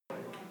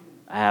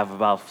I have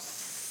about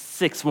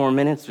 6 more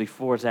minutes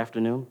before it's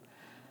afternoon.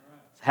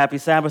 Happy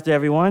Sabbath to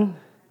everyone.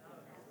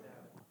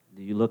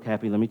 Do you look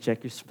happy? Let me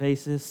check your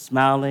faces.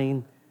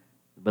 Smiling.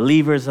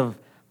 Believers of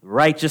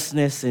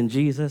righteousness in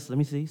Jesus. Let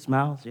me see.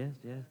 Smiles. Yes.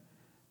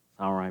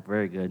 All right.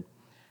 Very good.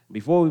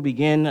 Before we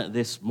begin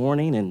this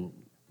morning and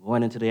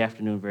going into the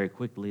afternoon very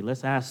quickly,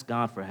 let's ask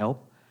God for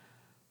help,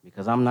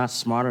 because I'm not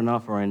smart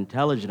enough or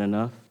intelligent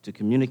enough to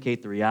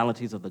communicate the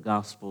realities of the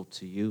gospel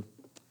to you,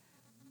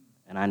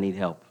 and I need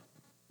help.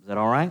 Is that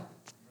all right?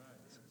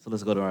 So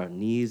let's go to our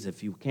knees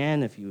if you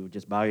can. If you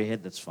just bow your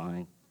head, that's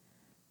fine.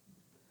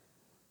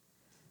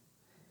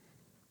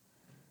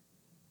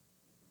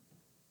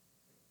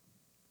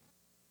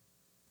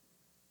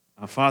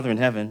 Our Father in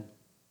heaven,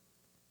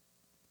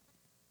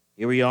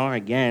 here we are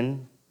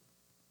again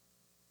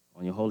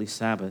on your holy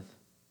Sabbath.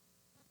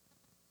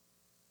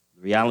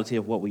 The reality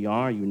of what we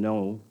are, you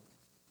know,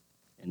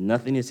 and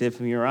nothing is hid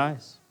from your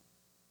eyes.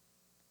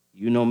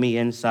 You know me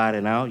inside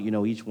and out. You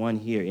know each one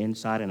here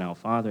inside and out,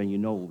 Father, and you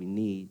know what we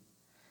need.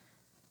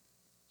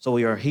 So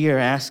we are here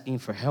asking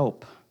for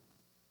help.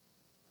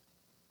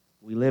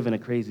 We live in a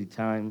crazy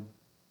time.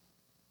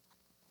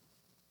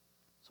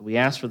 So we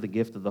ask for the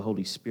gift of the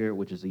Holy Spirit,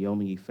 which is the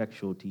only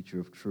effectual teacher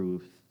of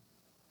truth.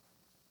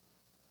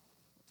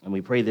 And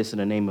we pray this in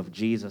the name of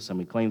Jesus, and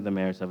we claim the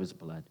merits of his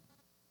blood.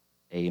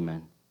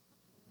 Amen.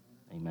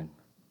 Amen.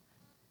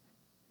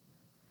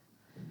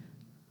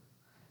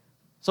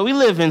 So we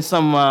live in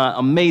some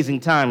amazing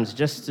times,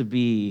 just to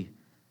be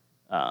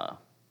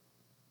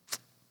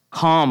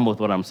calm with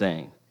what I'm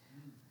saying.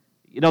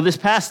 You know, this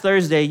past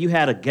Thursday, you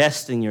had a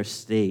guest in your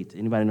state.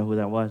 Anybody know who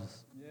that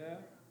was? Yeah.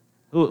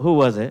 Who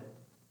was it?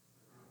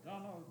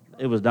 Donald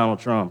Trump. It was Donald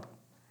Trump.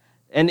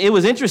 And it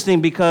was interesting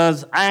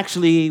because I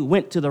actually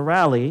went to the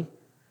rally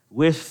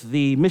with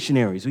the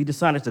missionaries. We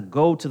decided to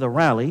go to the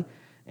rally,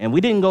 and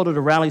we didn't go to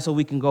the rally so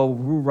we can go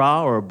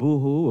roo-rah or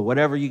boo-hoo or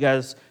whatever you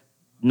guys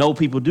know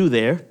people do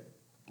there.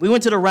 We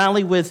went to the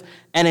rally with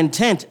an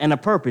intent and a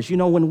purpose. You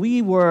know, when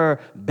we were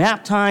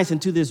baptized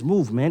into this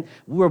movement,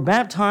 we were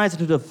baptized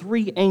into the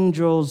 3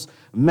 angels'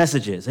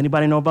 messages.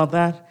 Anybody know about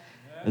that?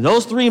 And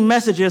those 3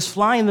 messages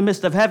fly in the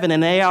midst of heaven,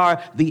 and they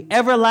are the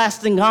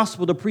everlasting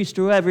gospel to preach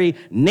to every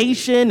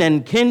nation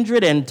and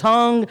kindred and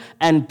tongue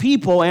and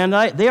people. And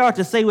they are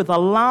to say with a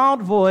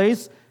loud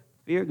voice,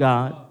 fear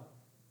God,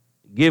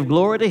 give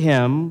glory to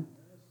him,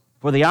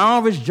 for the hour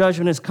of his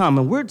judgment has come.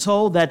 And we're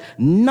told that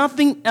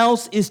nothing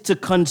else is to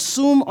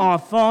consume our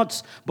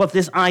thoughts but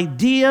this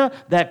idea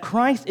that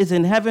Christ is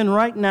in heaven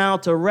right now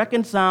to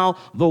reconcile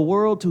the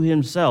world to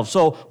himself.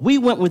 So we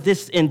went with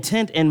this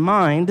intent in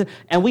mind,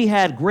 and we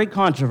had great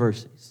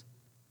controversies.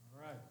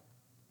 Right.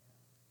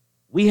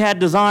 We had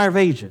Desire of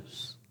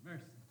Ages.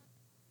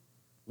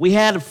 We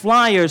had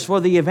flyers for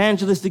the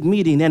evangelistic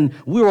meeting, and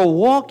we were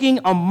walking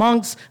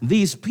amongst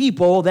these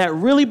people that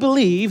really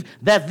believe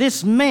that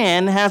this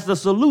man has the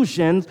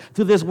solutions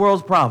to this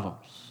world's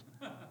problems.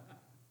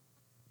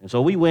 And so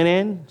we went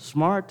in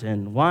smart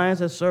and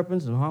wise as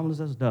serpents and harmless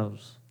as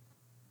doves.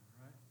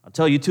 I'll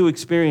tell you 2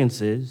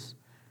 experiences.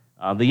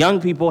 The young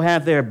people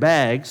had their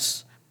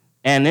bags,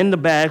 and in the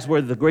bags were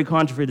the Great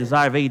Controversy,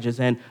 Desire of Ages.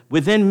 And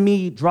within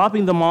me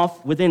dropping them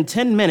off, within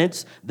 10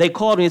 minutes, they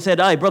called me and said,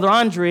 "Hey, Brother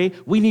Andre,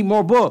 we need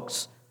more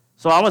books."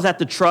 So I was at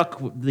the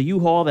truck, the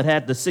U-Haul that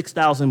had the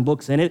 6,000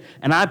 books in it,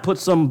 and I put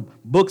some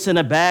books in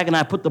a bag, and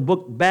I put the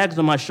book bags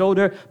on my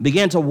shoulder,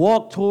 began to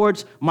walk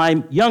towards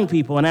my young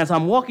people. And as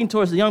I'm walking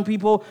towards the young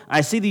people, I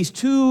see these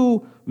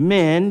 2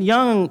 men,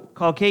 young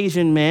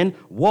Caucasian men,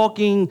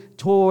 walking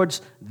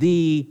towards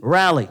the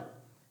rally.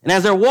 And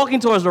as they're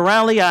walking towards the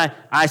rally,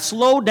 I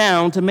slow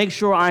down to make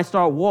sure I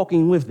start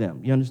walking with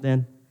them. You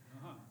understand?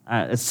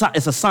 It's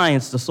a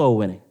science to soul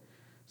winning.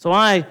 So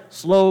I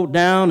slowed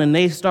down, and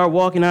they start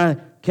walking. I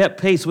kept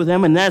pace with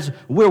them, and as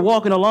we're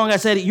walking along, I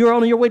said, "You're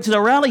on your way to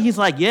the rally?" He's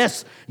like,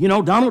 "Yes. You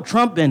know, Donald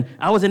Trump, and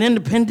I was an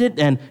independent,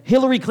 and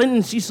Hillary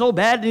Clinton, she's so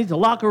bad, they need to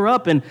lock her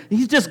up," and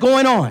he's just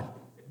going on.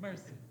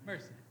 Mercy.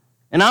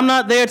 And I'm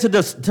not there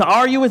to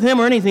argue with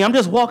him or anything. I'm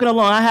just walking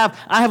along. I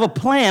have a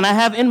plan. I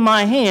have in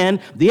my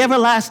hand the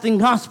everlasting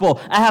gospel.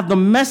 I have the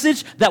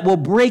message that will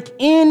break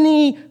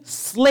any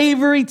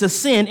slavery to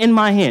sin in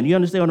my hand. You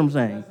understand what I'm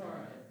saying? That's all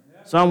right.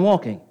 Yeah. So I'm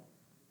walking.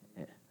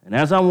 And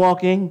as I'm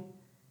walking,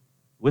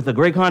 with the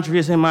Great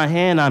Controversy in my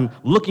hand, I'm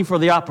looking for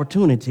the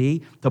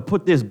opportunity to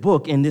put this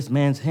book in this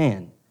man's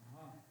hand.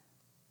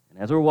 And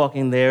as we're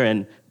walking there,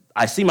 and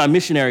I see my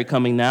missionary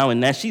coming now,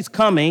 and as she's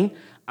coming,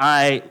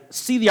 I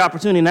see the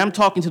opportunity, and I'm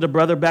talking to the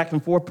brother back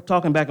and forth,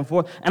 talking back and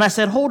forth, and I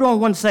said, "Hold on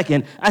one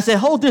second." I said,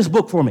 "Hold this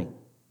book for me."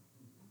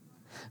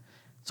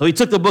 So he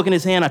took the book in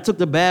his hand. I took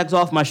the bags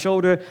off my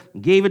shoulder,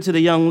 gave it to the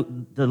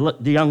young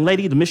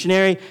lady, the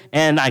missionary,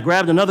 and I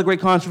grabbed another Great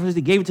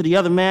Controversy, gave it to the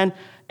other man,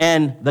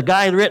 and the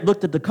guy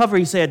looked at the cover.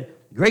 He said,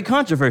 "Great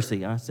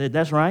Controversy." I said,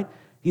 "That's right."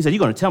 He said, "You're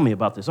going to tell me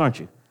about this, aren't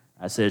you?"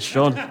 I said,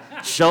 Sure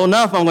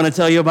enough, I'm going to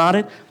tell you about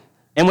it."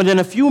 And within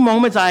a few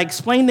moments, I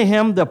explained to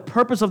him the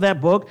purpose of that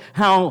book,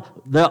 how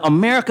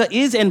America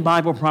is in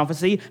Bible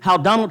prophecy, how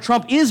Donald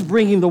Trump is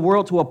bringing the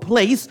world to a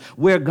place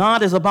where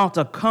God is about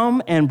to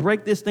come and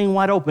break this thing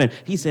wide open.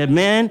 He said,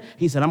 man,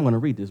 I'm going to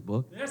read this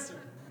book. Yes, sir.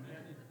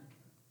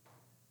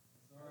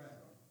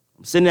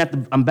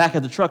 I'm back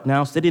at the truck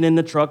now, sitting in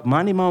the truck,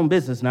 minding my own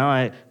business now.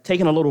 I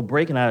taken a little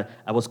break, and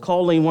I was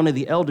calling one of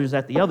the elders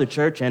at the other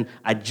church, and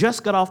I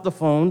just got off the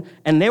phone,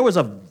 and there was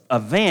a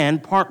van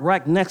parked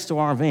right next to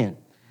our van.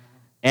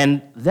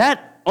 And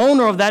that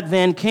owner of that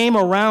van came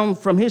around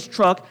from his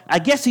truck. I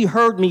guess he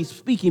heard me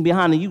speaking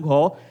behind the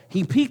U-Haul.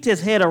 He peeked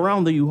his head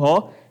around the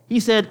U-Haul.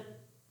 He said,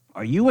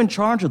 "Are you in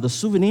charge of the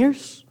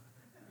souvenirs?"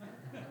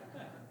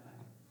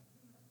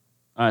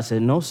 I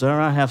said, "No,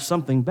 sir, I have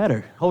something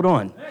better. Hold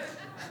on."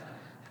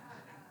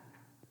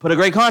 Put a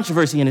great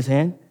controversy in his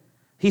hand.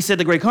 He said,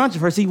 "The great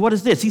controversy, what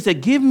is this?" He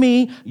said, "Give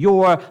me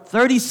your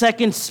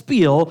 30-second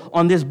spiel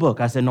on this book."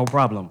 I said, "No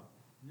problem."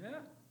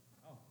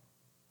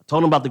 I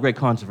told him about the great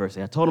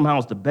controversy. I told him how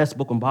it's the best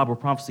book on Bible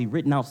prophecy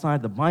written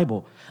outside the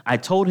Bible. I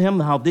told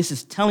him how this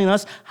is telling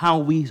us how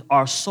we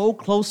are so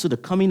close to the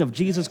coming of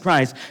Jesus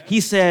Christ.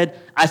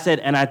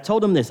 And I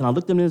told him this, and I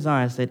looked him in his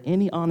eye. I said,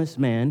 any honest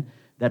man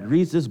that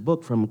reads this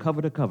book from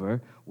cover to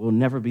cover will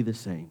never be the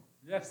same.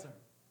 Yes, sir.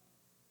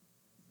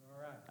 All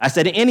right. I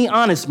said, any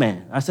honest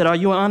man. I said, are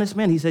you an honest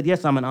man? He said,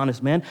 yes, I'm an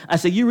honest man. I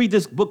said, you read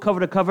this book cover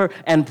to cover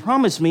and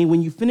promise me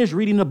when you finish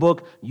reading the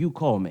book, you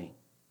call me.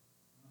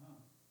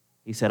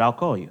 He said, I'll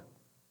call you.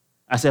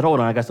 I said, hold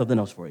on, I got something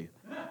else for you.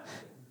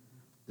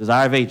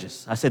 Desire of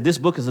Ages. I said, this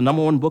book is the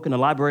number one book in the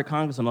Library of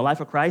Congress on the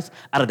life of Christ.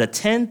 Out of the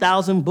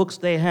 10,000 books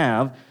they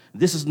have,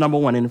 this is number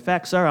one. And in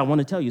fact, sir, I want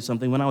to tell you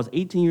something. When I was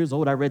 18 years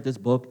old, I read this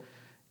book,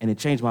 and it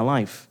changed my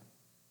life.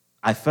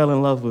 I fell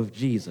in love with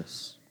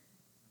Jesus.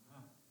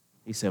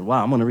 He said,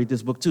 wow, I'm going to read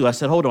this book too. I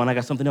said, hold on, I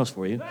got something else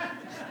for you.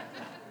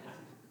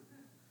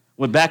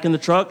 Went back in the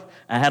truck,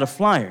 I had a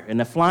flyer, and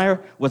the flyer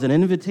was an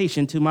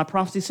invitation to my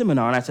prophecy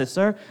seminar. And I said,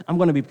 sir, I'm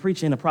going to be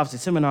preaching a prophecy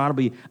seminar.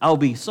 I'll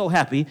be so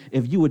happy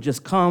if you would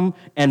just come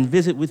and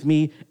visit with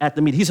me at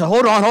the meeting. He said,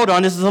 hold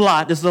on, this is a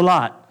lot.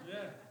 Yeah.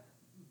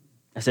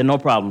 I said, no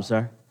problem,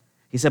 sir.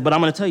 He said, but I'm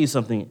going to tell you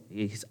something.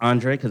 He's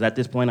Andre, because at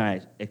this point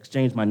I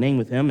exchanged my name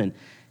with him. And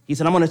he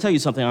said, I'm going to tell you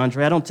something,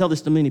 Andre. I don't tell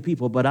this to many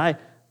people, but I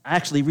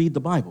actually read the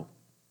Bible.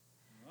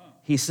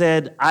 He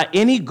said,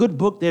 any good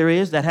book there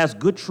is that has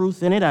good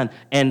truth in it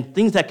and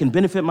things that can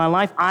benefit my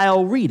life,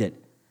 I'll read it.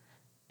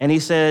 And he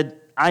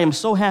said, I am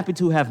so happy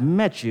to have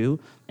met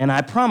you, and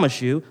I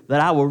promise you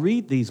that I will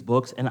read these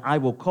books and I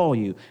will call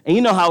you. And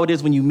you know how it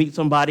is when you meet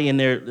somebody and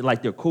they're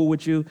cool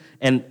with you,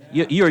 and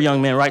you're a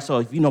young man, right? So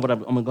if you know what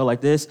I'm going to go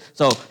like this.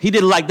 So he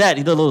did it like that.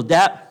 He did a little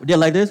dap, did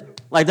like this,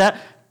 like that.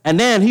 And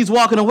then he's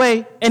walking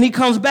away, and he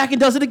comes back and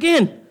does it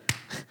again,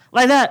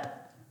 like that.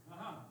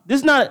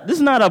 This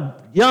is not a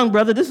young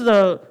brother. This is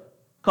a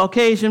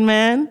Caucasian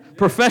man,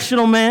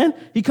 professional man.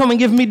 He come and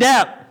give me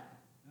dap.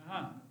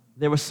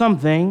 There was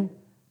something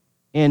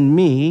in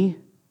me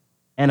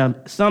and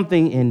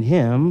something in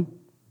him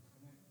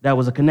that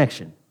was a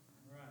connection.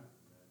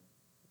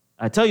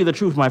 I tell you the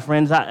truth, my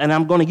friends, and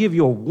I'm going to give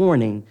you a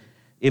warning.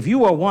 If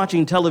you are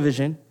watching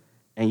television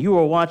and you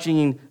are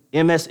watching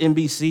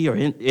MSNBC or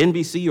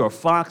NBC or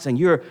Fox and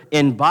you're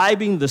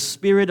imbibing the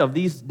spirit of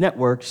these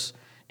networks,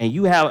 and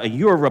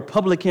you're a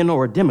Republican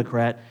or a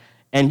Democrat,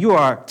 and you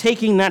are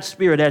taking that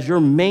spirit as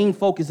your main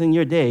focus in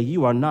your day,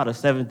 you are not a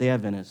Seventh-day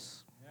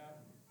Adventist.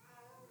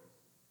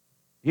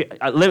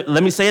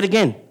 Let me say it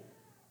again.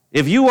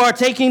 If you are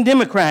taking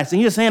Democrats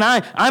and you're saying,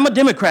 I'm a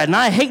Democrat and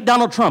I hate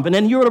Donald Trump, and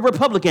then you're a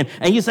Republican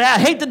and you say, I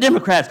hate the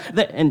Democrats,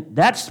 and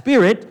that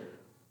spirit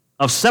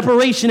of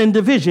separation and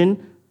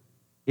division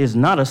is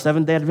not a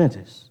Seventh-day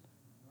Adventist.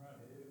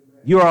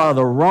 You are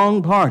the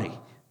wrong party.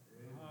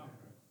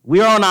 We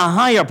are on a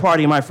higher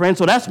party, my friend,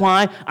 so that's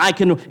why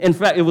in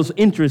fact, it was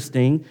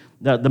interesting.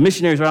 The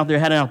missionaries were out there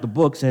handing out the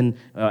books, and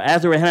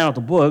as they were handing out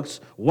the books,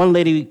 one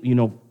lady,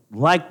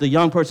 liked the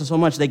young person so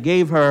much, they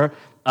gave her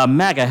a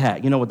MAGA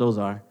hat. You know what those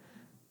are?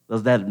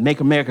 Those that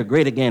Make America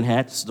Great Again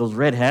hats, those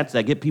red hats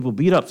that get people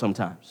beat up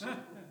sometimes.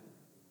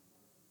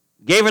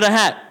 Gave her the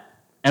hat,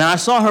 and I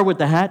saw her with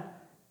the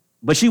hat,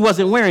 but she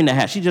wasn't wearing the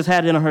hat. She just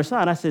had it on her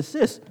side. I said,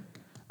 sis,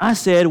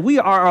 we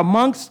are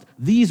amongst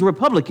these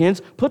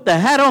Republicans. Put the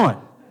hat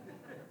on.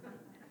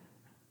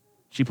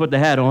 She put the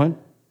hat on.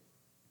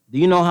 Do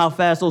you know how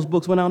fast those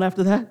books went out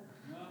after that?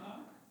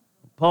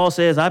 Paul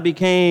says, I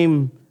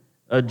became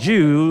a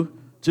Jew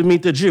to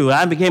meet the Jew.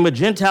 I became a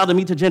Gentile to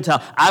meet the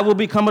Gentile. I will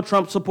become a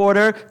Trump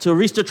supporter to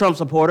reach the Trump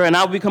supporter, and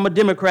I will become a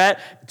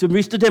Democrat to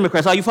reach the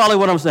Democrats. Are you following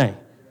what I'm saying?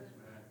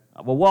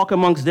 I will walk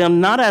amongst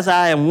them, not as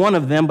I am one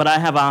of them, but I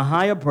have a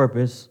higher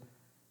purpose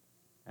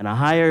and a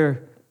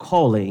higher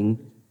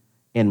calling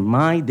in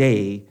my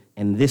day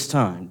and this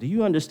time. Do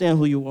you understand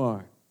who you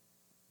are?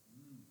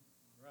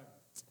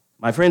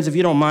 My friends, if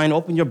you don't mind,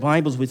 open your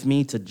Bibles with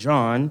me to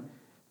John,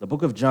 the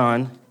book of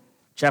John,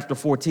 chapter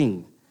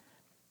 14.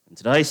 And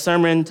today's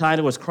sermon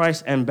title is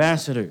Christ's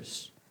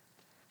Ambassadors.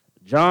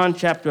 John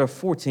chapter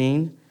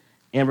 14,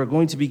 and we're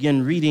going to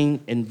begin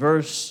reading in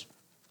verse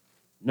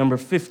number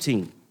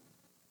 15.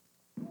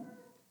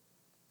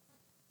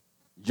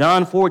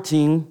 John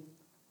 14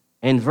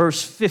 and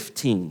verse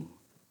 15.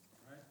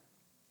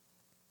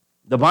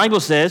 The Bible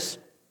says,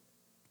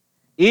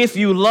 if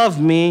you love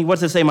me,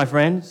 what's it say, my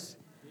friends?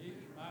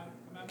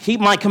 Keep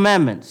my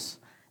commandments.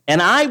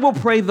 And I will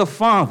pray the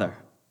Father,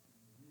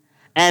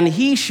 and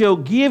he shall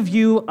give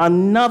you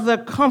another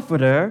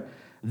comforter,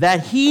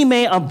 that he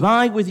may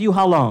abide with you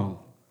how long?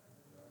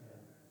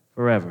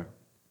 Forever.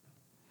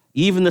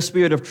 Even the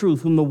Spirit of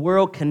truth, whom the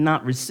world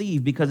cannot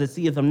receive, because it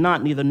seeth him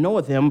not, neither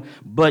knoweth him,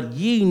 but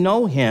ye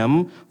know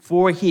him,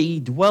 for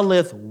he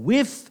dwelleth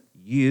with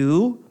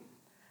you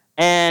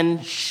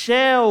and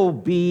shall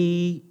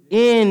be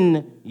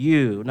in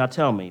you. Now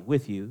tell me,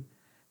 with you,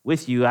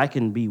 I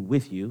can be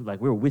with you,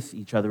 like we're with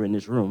each other in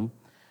this room,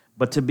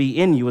 but to be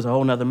in you is a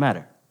whole nother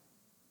matter.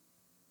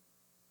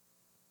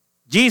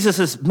 Jesus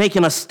is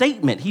making a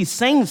statement. He's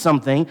saying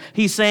something.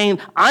 He's saying,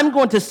 I'm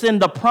going to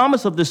send the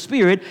promise of the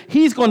Spirit.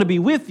 He's going to be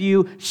with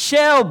you.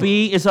 Shall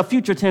be is a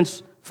future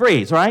tense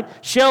phrase, right?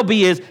 Shall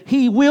be is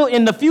he will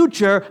in the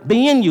future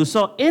be in you.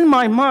 So in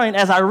my mind,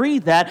 as I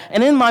read that,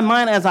 and in my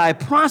mind as I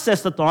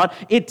process the thought,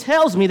 it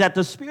tells me that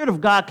the Spirit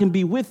of God can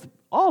be with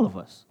all of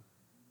us.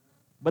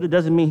 But it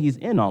doesn't mean he's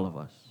in all of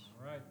us.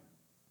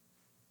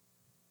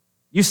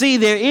 You see,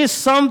 there is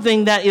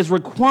something that is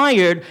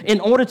required in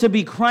order to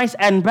be Christ's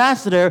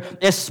ambassador,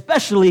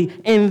 especially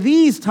in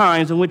these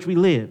times in which we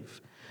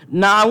live.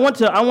 Now, I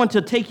want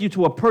to take you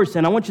to a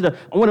person. We're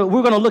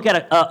going to look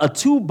at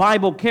two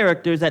Bible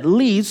characters at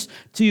least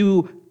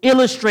to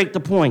illustrate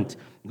the point.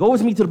 Go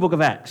with me to the book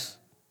of Acts.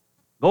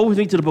 Go with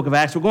me to the book of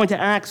Acts. We're going to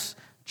Acts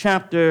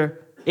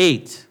chapter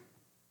 8.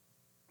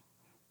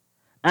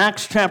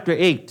 Acts chapter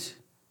 8.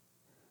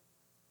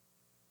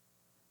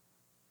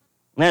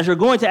 And as you're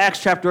going to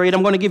Acts chapter 8,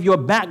 I'm going to give you a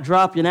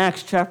backdrop in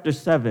Acts chapter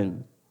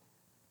 7.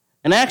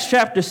 In Acts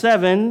chapter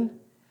 7,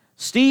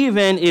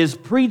 Stephen is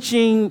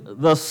preaching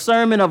the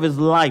sermon of his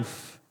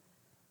life.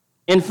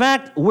 In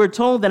fact, we're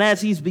told that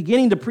as he's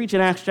beginning to preach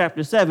in Acts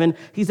chapter 7,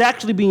 he's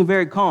actually being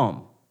very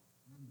calm.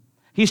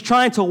 He's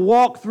trying to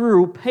walk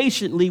through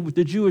patiently with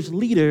the Jewish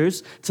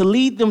leaders to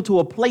lead them to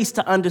a place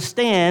to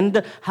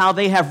understand how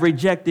they have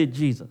rejected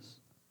Jesus.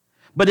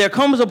 But there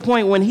comes a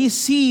point when he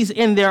sees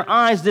in their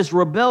eyes this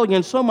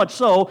rebellion, so much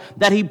so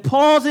that he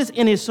pauses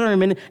in his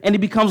sermon and he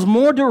becomes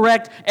more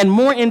direct and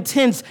more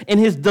intense in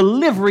his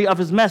delivery of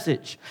his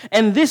message.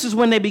 And this is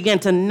when they begin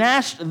to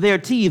gnash their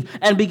teeth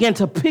and begin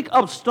to pick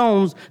up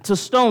stones to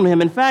stone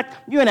him. In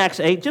fact, you're in Acts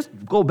 8. Just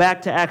go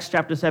back to Acts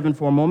chapter 7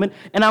 for a moment.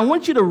 And I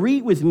want you to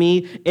read with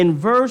me in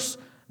verse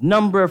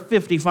number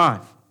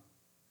 55.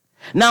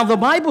 Now, the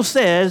Bible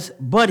says,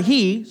 but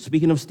he,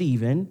 speaking of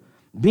Stephen,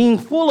 being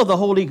full of the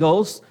Holy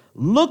Ghost,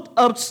 looked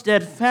up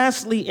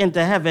steadfastly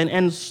into heaven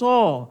and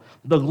saw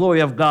the glory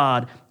of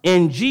God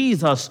and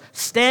Jesus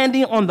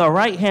standing on the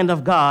right hand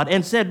of God,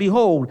 and said,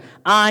 behold,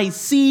 I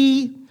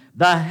see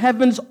the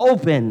heavens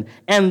open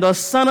and the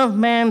Son of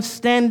Man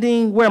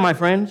standing, where, my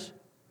friends?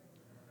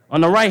 On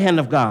the right hand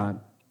of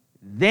God.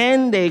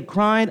 Then they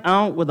cried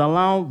out with a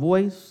loud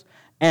voice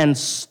and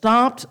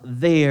stopped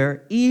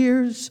their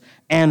ears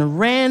and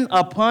ran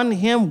upon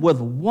him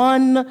with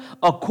one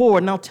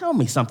accord. Now tell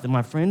me something,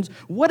 my friends.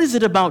 What is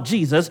it about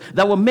Jesus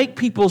that will make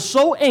people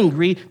so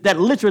angry that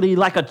literally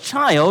like a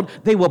child,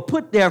 they will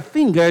put their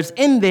fingers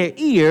in their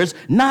ears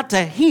not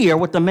to hear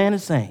what the man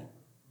is saying?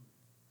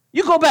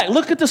 You go back,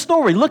 look at the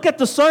story, look at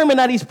the sermon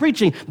that he's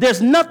preaching.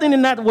 There's nothing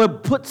in that that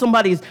would put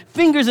somebody's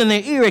fingers in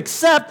their ear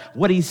except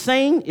what he's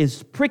saying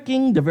is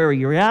pricking the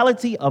very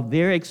reality of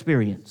their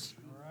experience.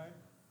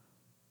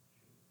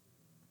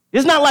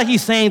 It's not like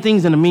he's saying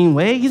things in a mean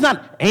way. He's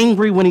not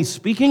angry when he's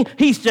speaking.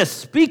 He's just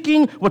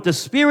speaking what the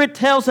Spirit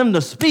tells him to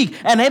speak,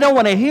 and they don't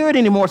want to hear it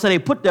anymore, so they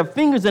put their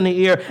fingers in the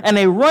ear, and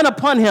they run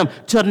upon him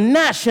to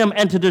gnash him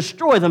and to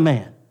destroy the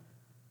man.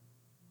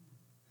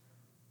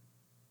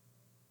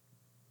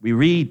 We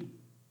read,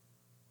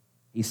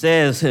 he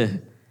says,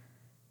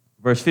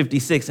 verse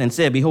 56, and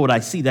said, behold, I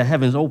see the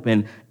heavens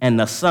open, and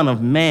the Son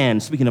of Man,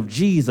 speaking of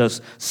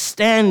Jesus,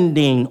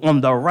 standing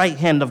on the right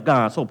hand of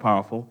God. So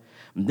powerful.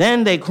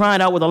 Then they cried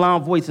out with a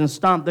loud voice and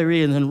stomped their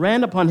ears and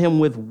ran upon him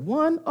with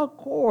one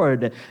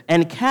accord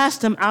and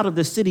cast him out of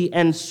the city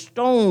and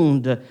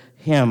stoned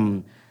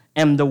him.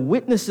 And the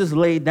witnesses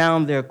laid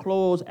down their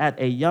clothes at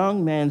a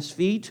young man's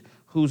feet,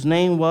 whose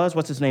name was,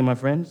 what's his name, my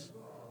friends?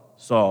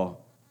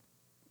 Saul.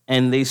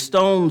 And they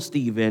stoned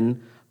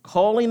Stephen,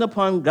 calling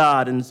upon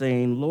God and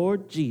saying,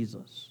 Lord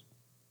Jesus,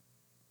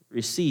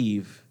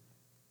 receive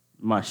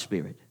my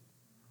spirit.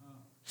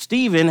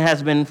 Stephen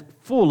has been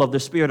full of the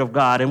Spirit of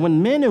God, and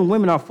when men and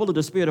women are full of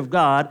the Spirit of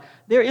God,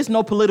 there is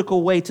no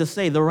political way to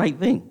say the right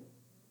thing.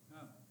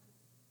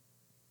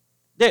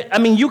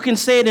 You can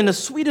say it in the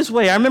sweetest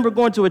way. I remember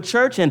going to a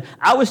church, and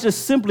I was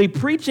just simply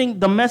preaching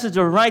the message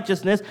of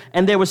righteousness,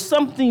 and there was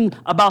something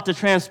about to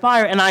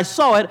transpire, and I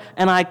saw it,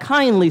 and I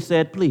kindly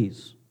said,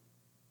 please,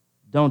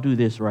 don't do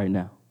this right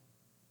now.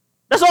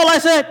 That's all I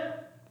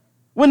said.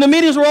 When the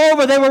meetings were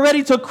over, they were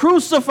ready to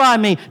crucify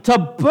me,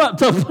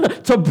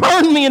 to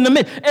burn me in the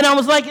midst. And I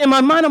was like, in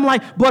my mind, I'm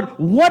like, but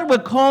what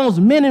would cause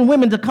men and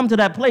women to come to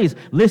that place?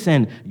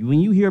 Listen, when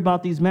you hear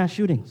about these mass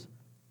shootings,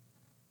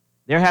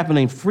 they're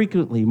happening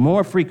frequently,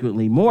 more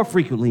frequently,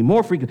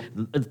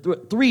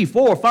 3,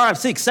 4, 5,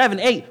 6, 7,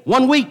 8,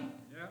 1 week.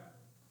 Yeah.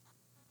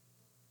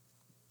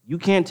 You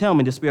can't tell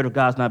me the Spirit of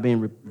God's not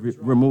being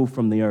removed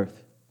from the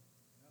earth.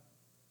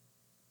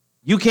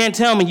 You can't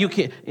tell me you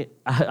can't.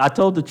 I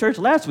told the church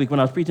last week when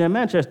I was preaching in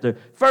Manchester,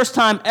 first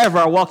time ever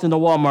I walked into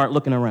Walmart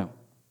looking around.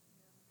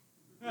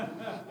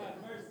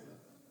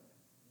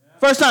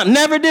 First time,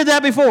 never did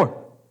that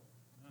before.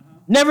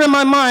 Never in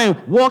my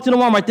mind walked into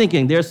Walmart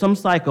thinking there's some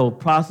psycho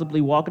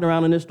possibly walking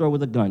around in this store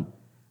with a gun.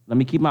 Let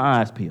me keep my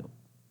eyes peeled.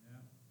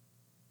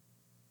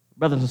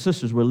 Brothers and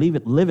sisters, we're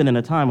living in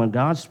a time when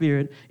God's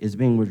Spirit is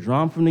being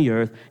withdrawn from the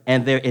earth,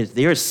 and there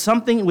is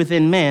something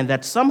within man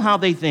that somehow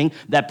they think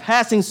that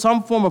passing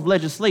some form of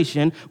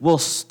legislation will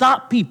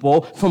stop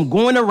people from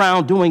going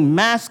around doing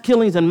mass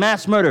killings and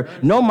mass murder.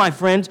 No, my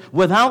friends,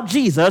 without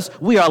Jesus,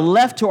 we are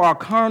left to our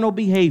carnal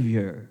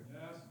behavior.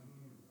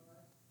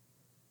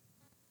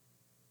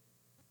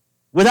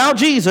 Without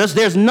Jesus,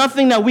 there's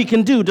nothing that we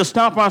can do to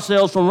stop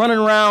ourselves from running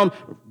around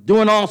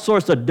doing all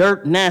sorts of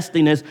dirt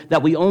nastiness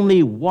that we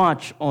only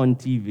watch on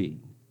TV.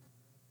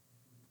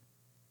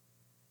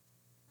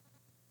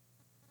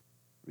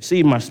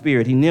 Receive my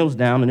spirit. He kneels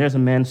down, and there's a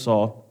man,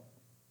 Saul.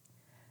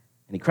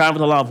 And he cried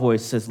with a loud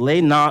voice, says,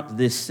 lay not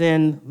this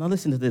sin. Now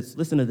listen to this.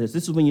 Listen to this.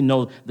 This is when you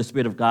know the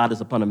Spirit of God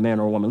is upon a man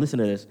or a woman. Listen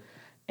to this.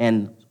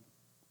 And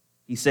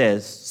he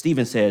says,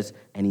 Stephen says,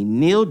 and he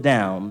kneeled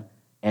down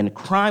and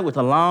cried with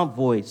a loud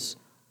voice,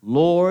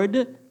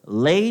 Lord,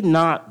 lay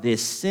not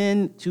this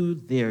sin to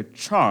their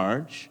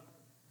charge.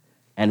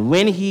 And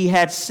when he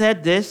had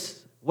said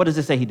this, what does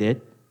it say he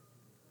did?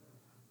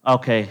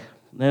 Okay,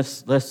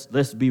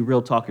 let's be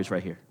real talkers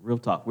right here. Real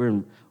talk. We're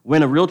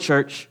in a real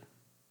church.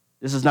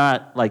 This is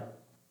not like,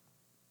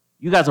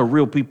 you guys are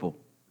real people.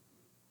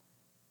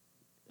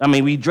 I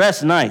mean, we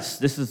dress nice.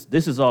 This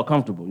is all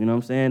comfortable, you know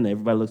what I'm saying?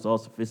 Everybody looks all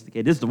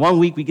sophisticated. This is the 1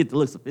 week we get to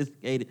look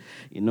sophisticated,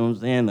 you know what I'm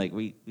saying? Like,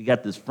 we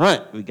got this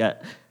front,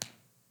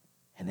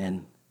 and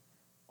then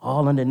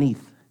all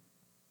underneath,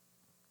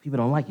 people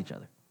don't like each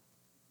other.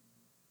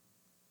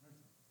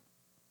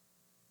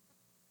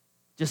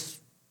 We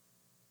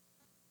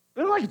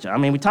don't like each other. I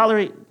mean, we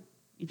tolerate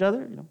each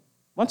other,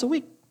 once a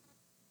week.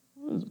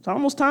 It's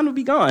almost time to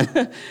be gone.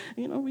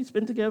 We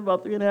spend together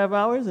about 3.5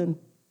 hours, and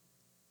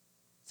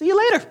see you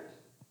later.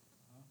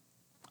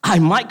 I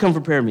might come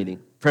for prayer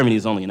meeting. Prayer meeting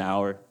is only an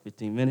hour,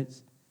 15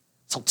 minutes.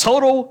 So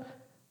total,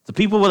 the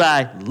people that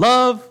I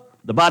love,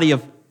 the body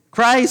of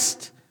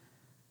Christ,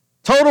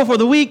 total for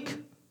the week,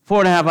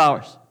 4.5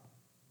 hours.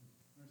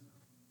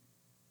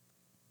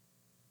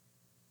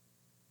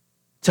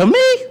 To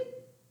me,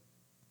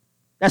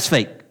 that's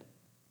fake.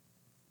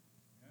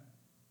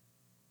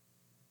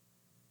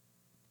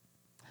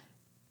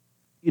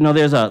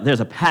 There's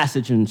a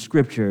passage in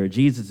Scripture.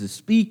 Jesus is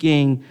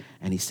speaking,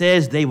 and he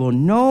says, they will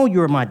know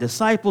you're my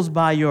disciples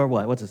by your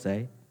what? What's it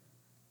say?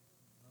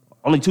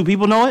 Only 2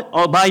 people know it?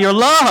 Oh, by your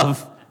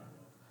love.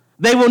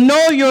 They will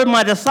know you're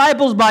my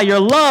disciples by your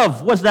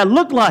love. What's that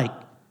look like?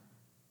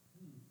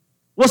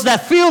 What's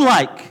that feel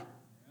like?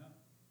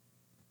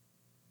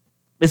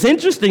 It's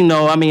interesting,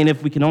 though. I mean,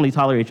 if we can only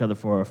tolerate each other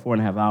for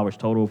 4.5 hours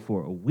total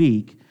for a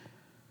week,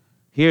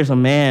 here's a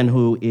man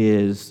who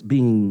is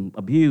being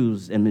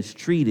abused and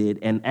mistreated,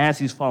 and as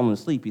he's falling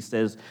asleep, he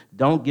says,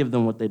 don't give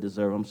them what they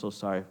deserve. I'm so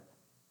sorry.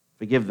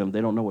 Forgive them.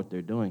 They don't know what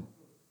they're doing.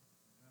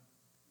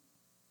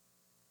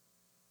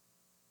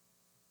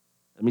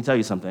 Let me tell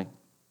you something.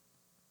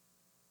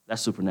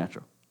 That's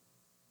supernatural.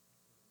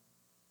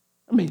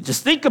 I mean,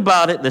 just think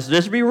about it. Let's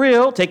just be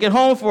real. Take it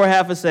home for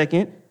half a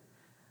second.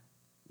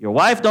 Your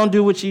wife don't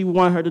do what you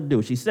want her to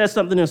do. She says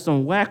something in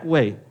some whack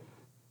way.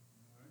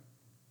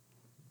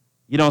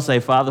 You don't say,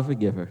 Father,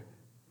 forgive her,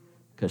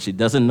 because she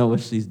doesn't know what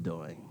she's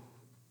doing.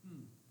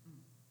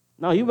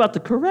 No, you're about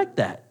to correct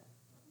that.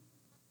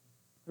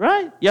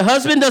 Right? Your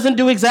husband doesn't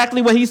do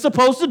exactly what he's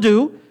supposed to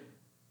do.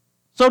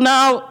 So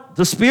now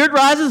the Spirit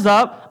rises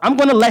up. I'm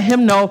going to let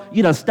him know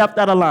you done stepped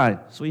out of line.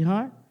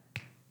 Sweetheart?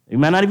 You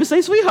might not even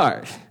say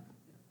sweetheart.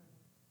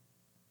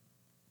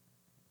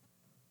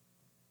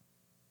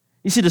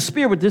 You see, the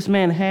spirit this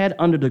man had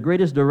under the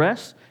greatest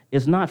duress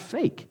is not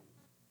fake.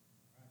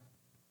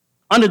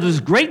 Under this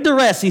great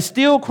duress, he's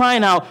still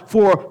crying out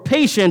for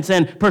patience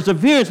and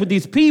perseverance with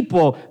these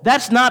people.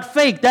 That's not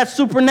fake. That's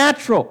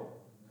supernatural.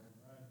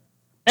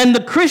 And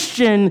the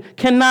Christian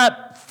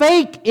cannot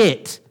fake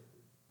it.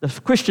 The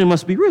Christian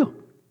must be real.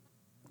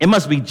 It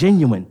must be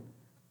genuine.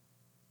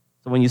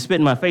 So when you spit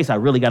in my face, I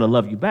really got to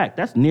love you back.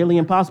 That's nearly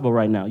impossible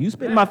right now. You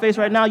spit in my face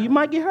right now, you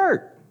might get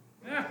hurt.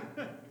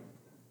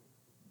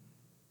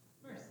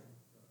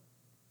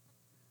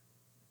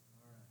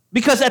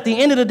 Because at the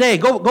end of the day,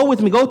 go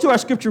with me. Go to our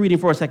scripture reading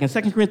for a second.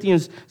 2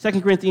 Corinthians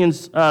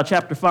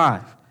chapter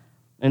 5.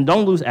 And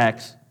don't lose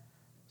Acts.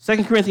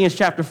 2 Corinthians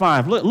chapter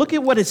 5. Look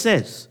at what it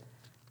says.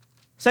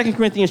 2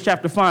 Corinthians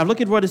chapter 5, look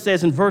at what it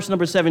says in verse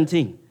number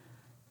 17.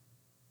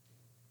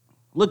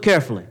 Look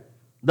carefully.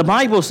 The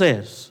Bible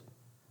says,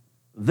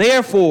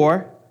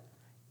 therefore,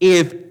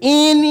 if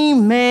any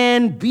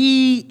man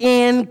be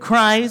in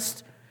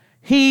Christ,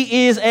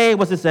 he is a,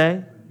 what's it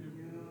say?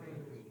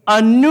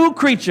 A new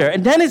creature.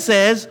 And then it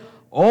says,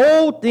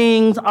 old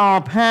things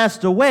are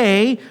passed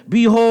away.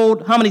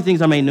 Behold, how many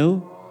things are made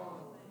new?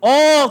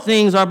 All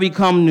things are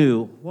become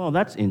new. Well,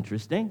 that's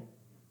interesting.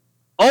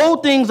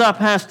 Old things are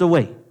passed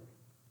away.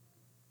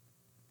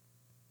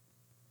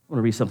 I want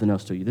to read something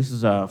else to you. This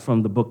is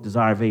from the book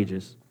Desire of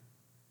Ages.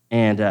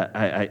 And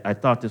I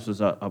thought this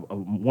was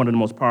one of the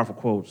most powerful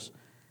quotes.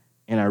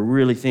 And I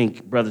really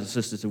think, brothers and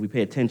sisters, if we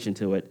pay attention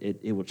to it,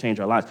 it will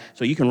change our lives.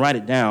 So you can write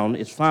it down.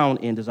 It's found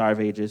in Desire of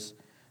Ages,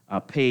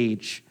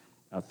 page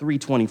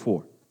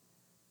 324.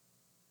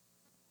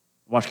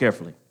 Watch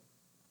carefully.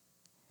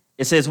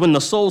 It says, when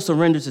the soul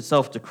surrenders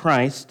itself to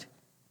Christ,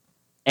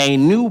 a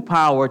new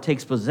power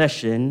takes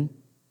possession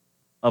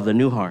of the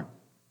new heart.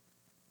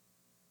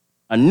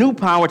 A new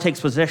power takes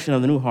possession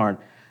of the new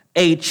heart.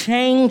 A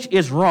change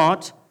is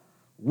wrought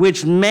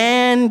which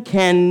man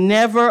can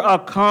never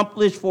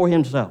accomplish for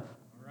himself.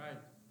 Right.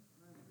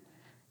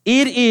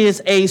 It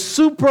is a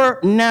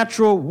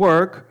supernatural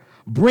work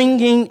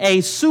bringing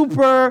a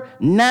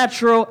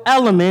supernatural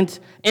element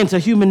into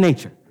human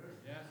nature.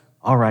 Yes.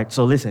 All right,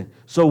 so listen.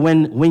 So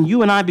when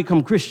you and I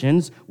become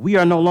Christians, we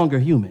are no longer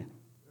human.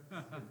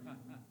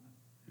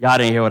 Y'all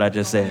didn't hear what I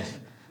just said.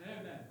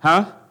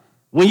 Huh?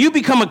 When you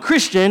become a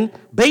Christian,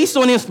 based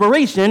on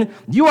inspiration,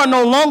 you are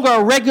no longer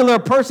a regular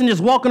person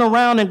just walking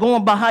around and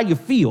going by how you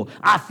feel.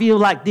 I feel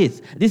like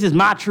this. This is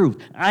my truth.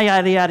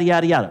 Yada, yada,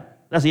 yada, yada.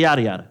 That's a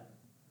yada, yada.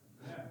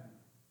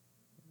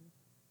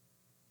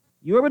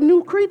 You're a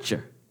new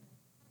creature.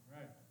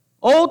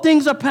 Old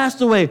things are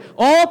passed away.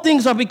 All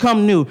things are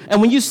become new.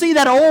 And when you see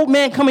that old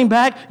man coming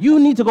back,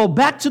 you need to go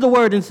back to the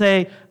word and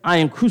say, I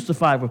am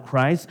crucified with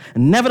Christ.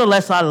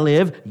 Nevertheless I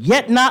live,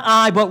 yet not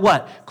I, but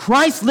what?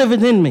 Christ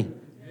liveth in me.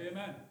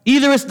 Amen.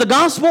 Either it's the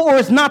gospel or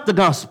it's not the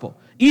gospel.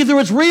 Either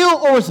it's real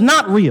or it's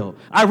not real.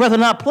 I'd rather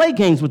not play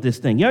games with this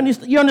thing. You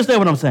understand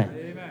what I'm saying?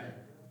 Amen.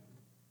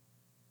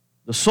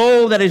 The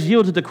soul that is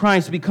yielded to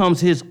Christ becomes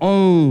his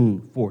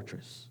own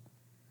fortress,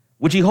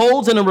 which he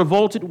holds in a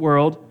revolted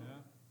world.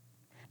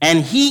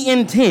 And he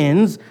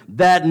intends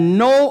that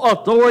no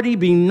authority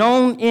be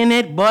known in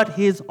it but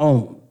his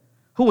own.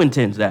 Who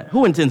intends that?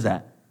 Who intends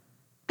that?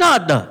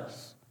 God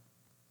does.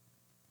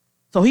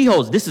 So he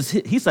holds,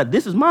 he said,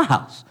 this is my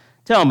house.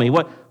 Tell me,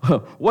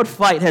 what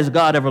fight has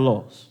God ever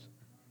lost?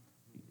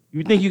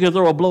 You think you can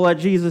throw a blow at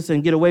Jesus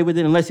and get away with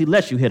it unless he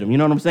lets you hit him? You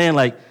know what I'm saying?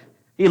 Like,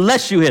 he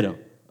lets you hit him.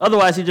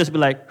 Otherwise, he'd just be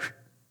like,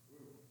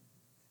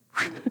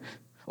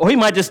 or he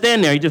might just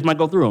stand there. He just might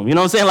go through them. You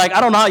know what I'm saying? Like,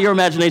 I don't know how your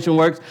imagination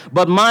works,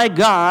 but my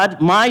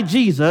God, my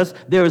Jesus,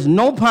 there is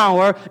no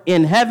power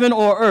in heaven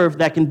or earth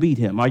that can beat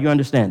him. Are you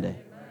understanding?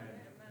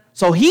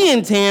 So he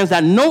intends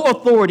that no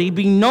authority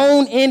be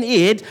known in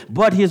it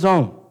but his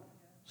own.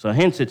 So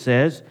hence it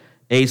says,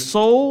 a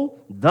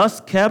soul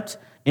thus kept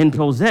in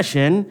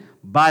possession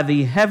by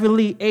the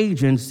heavenly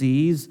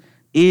agencies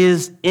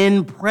is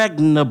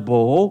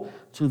impregnable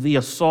to the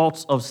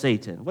assaults of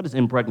Satan. What does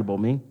impregnable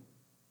mean?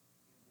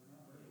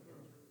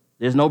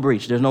 There's no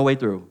breach. There's no way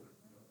through.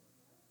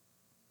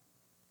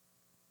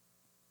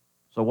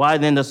 So why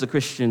then does the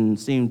Christian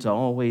seem to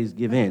always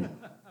give in?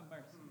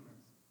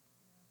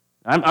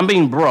 I'm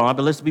being broad,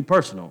 but let's be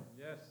personal.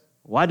 Yes.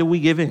 Why do we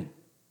give in?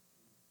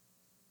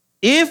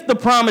 If the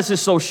promise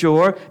is so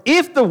sure,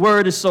 if the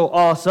word is so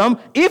awesome,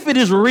 if it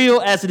is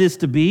real as it is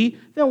to be,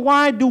 then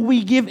why do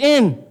we give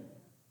in?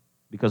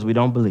 Because we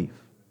don't believe.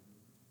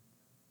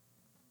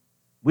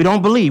 We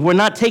don't believe. We're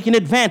not taking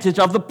advantage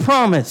of the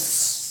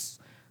promise.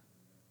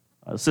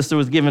 A sister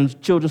was giving a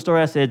children's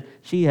story. I said,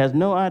 she has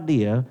no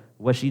idea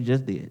what she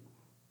just did.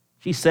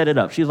 She set it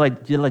up. She was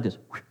like this.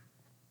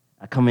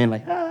 I come in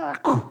like,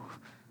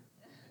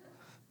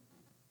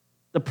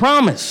 The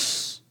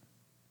promise.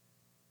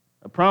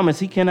 A promise,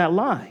 he cannot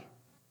lie.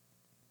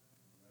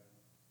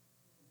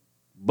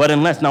 But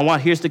unless, now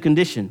here's the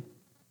condition.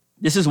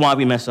 This is why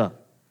we mess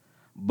up.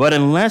 But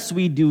unless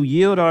we do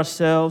yield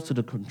ourselves to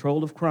the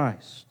control of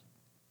Christ,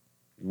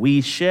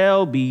 we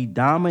shall be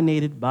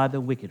dominated by the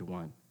wicked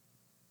one.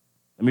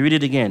 Let me read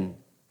it again.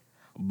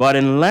 But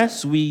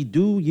unless we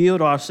do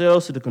yield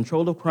ourselves to the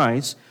control of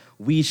Christ,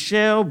 we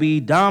shall be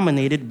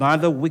dominated by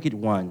the wicked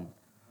one.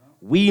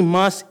 We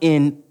must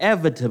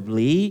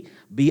inevitably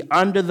be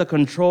under the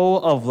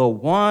control of the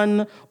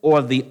one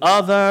or the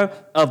other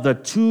of the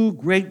two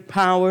great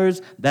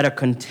powers that are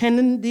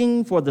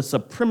contending for the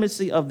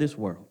supremacy of this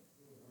world.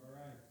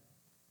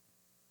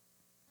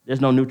 There's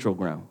no neutral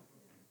ground.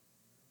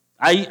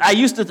 I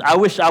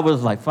wish I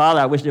was like, Father,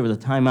 I wish there was a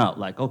timeout.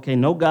 Like, okay,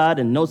 no God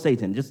and no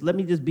Satan. Let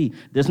me be.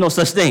 There's no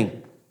such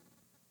thing.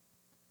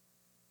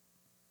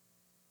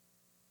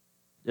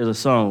 There's a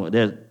song,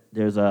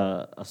 there's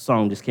a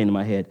song just came to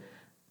my head.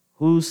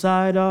 Whose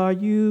side are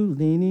you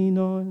leaning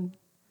on?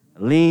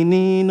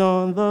 Leaning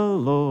on the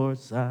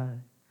Lord's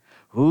side.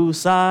 Whose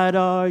side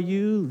are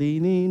you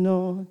leaning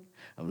on?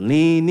 I'm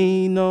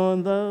leaning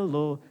on the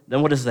Lord.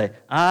 Then what does it say?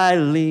 I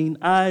lean,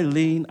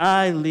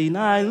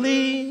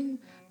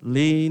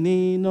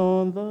 leaning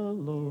on the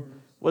Lord.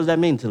 What does that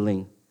mean to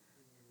lean?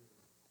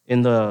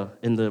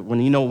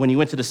 When you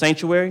went to the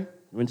sanctuary,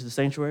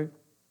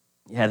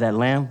 you had that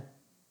lamb.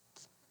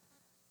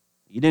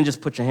 You didn't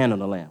just put your hand on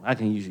the lamb. I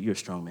can use you. You're a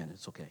strong man.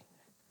 It's okay.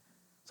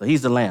 So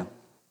he's the lamb.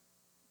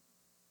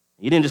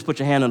 You didn't just put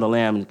your hand on the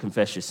lamb and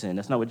confess your sin.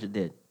 That's not what you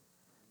did.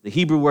 The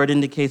Hebrew word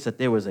indicates that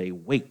there was a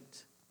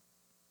weight.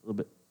 A little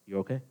bit. You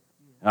okay?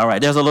 All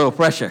right. There's a little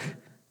pressure.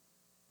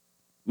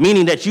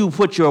 Meaning that you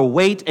put your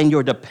weight and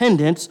your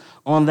dependence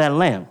on that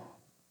lamb.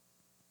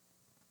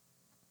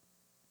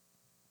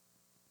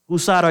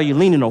 Whose side are you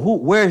leaning on?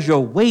 Where's your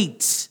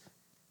weight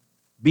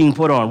being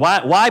put on?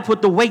 Why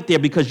put the weight there?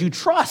 Because you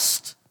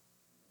trust.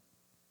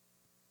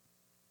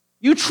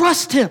 You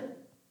trust him.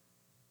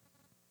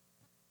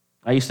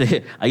 I used to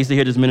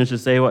hear this minister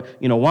say, well,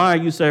 why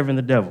are you serving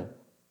the devil?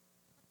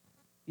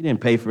 He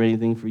didn't pay for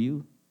anything for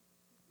you.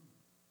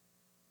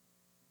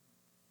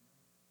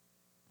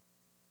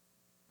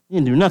 He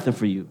didn't do nothing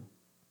for you.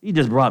 He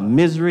just brought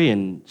misery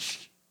and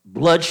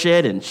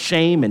bloodshed and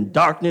shame and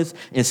darkness.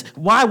 And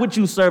why would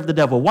you serve the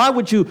devil? Why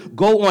would you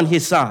go on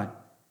his side?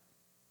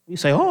 You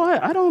say,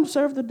 I don't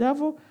serve the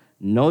devil.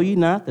 Know ye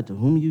not that to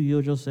whom you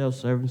yield yourselves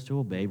servants to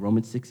obey,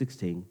 Romans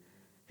 6:16,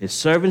 his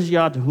servants ye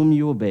are to whom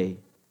you obey,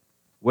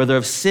 whether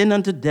of sin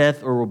unto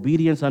death or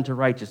obedience unto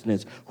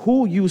righteousness.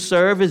 Who you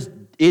serve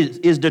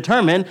is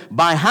determined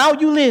by how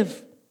you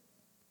live.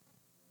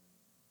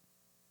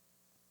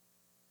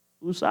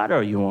 Whose side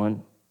are you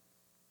on?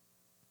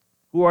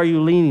 Who are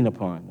you leaning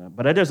upon?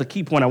 But there's a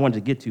key point I wanted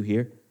to get to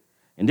here,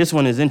 and this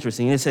one is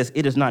interesting. It says,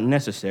 it is not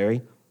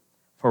necessary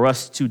for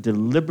us to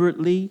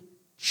deliberately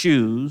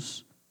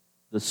choose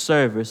the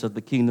service of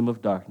the kingdom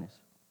of darkness.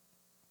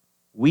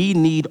 We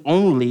need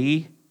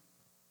only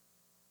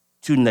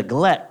to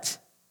neglect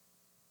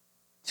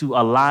to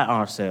ally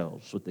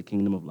ourselves with the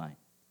kingdom of light.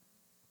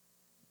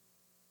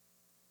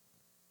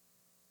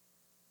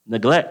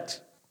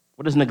 Neglect.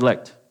 What is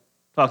neglect?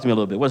 Talk to me a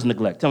little bit. What is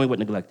neglect? Tell me what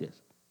neglect is.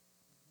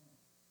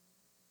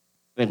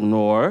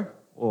 Ignore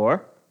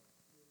or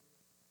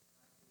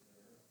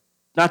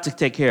not to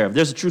take care of.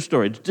 There's a true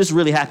story. This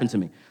really happened to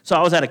me. So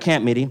I was at a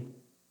camp meeting,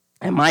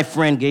 and my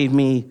friend gave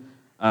me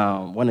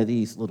one of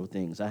these little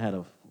things. I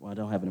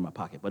don't have it in my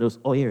pocket, but it was,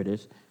 here it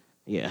is.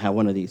 Yeah, I had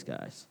one of these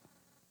guys.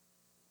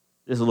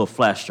 This is a little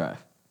flash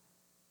drive.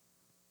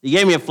 He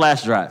gave me a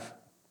flash drive.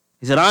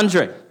 He said,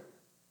 Andre,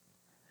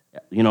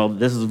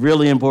 this is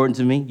really important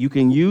to me. You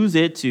can use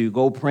it to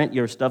go print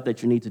your stuff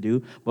that you need to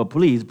do, but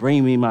please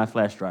bring me my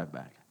flash drive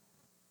back.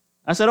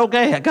 I said,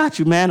 okay, I got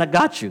you, man, I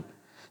got you.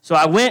 So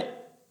I went,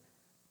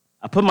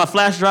 I put my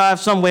flash drive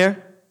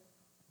somewhere.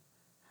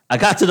 I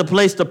got to the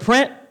place to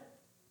print.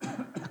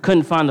 I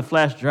couldn't find the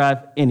flash drive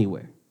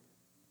anywhere.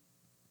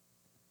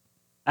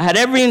 I had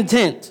every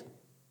intent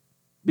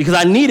because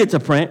I needed to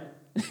print.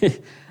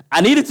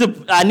 I needed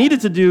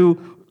to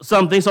do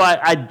something, so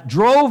I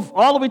drove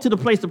all the way to the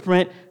place to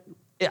print.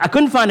 I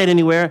couldn't find it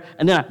anywhere,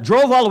 and then I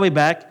drove all the way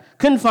back,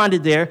 couldn't find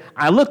it there.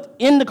 I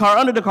looked in the car,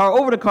 under the car,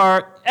 over the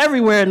car,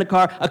 everywhere in the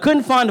car. I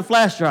couldn't find the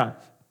flash drive.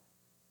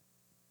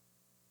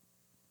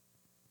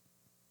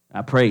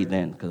 I prayed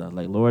then because I was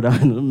like, Lord, I'm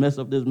going to mess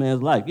up this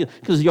man's life,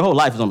 because your whole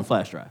life is on the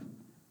flash drive.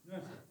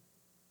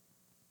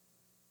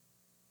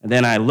 And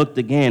then I looked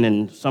again,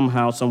 and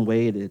somehow, some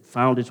way, it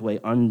found its way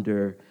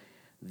under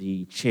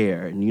the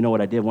chair. And you know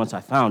what I did once I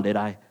found it?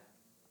 I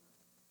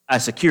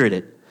secured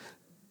it.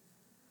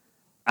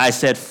 I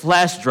said,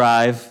 flash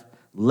drive,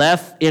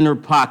 left inner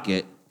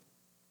pocket,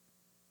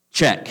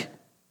 check.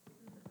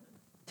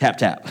 Tap,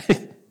 tap.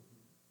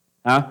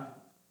 Huh?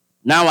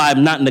 Now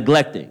I'm not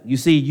neglecting. You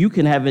see, you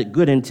can have a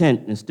good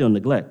intent and still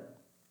neglect.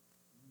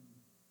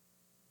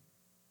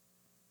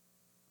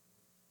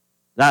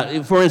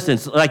 Now, for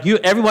instance,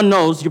 everyone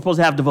knows you're supposed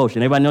to have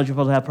devotion. Everybody knows you're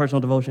supposed to have personal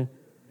devotion?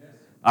 Yes.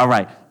 All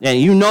right. And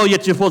you know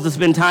that you're supposed to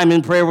spend time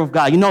in prayer with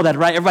God. You know that,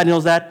 right? Everybody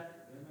knows that?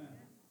 Amen.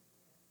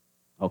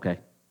 Okay.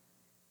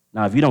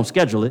 Now, if you don't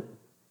schedule it,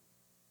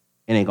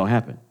 it ain't going to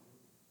happen.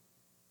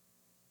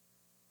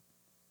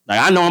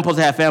 I know I'm supposed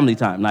to have family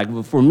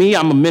time. For me,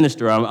 I'm a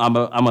minister.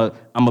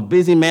 I'm a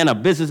busy man, a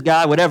business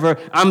guy, whatever.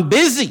 I'm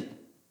busy.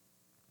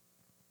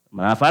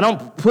 But if I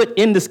don't put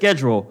in the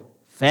schedule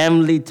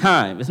family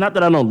time, it's not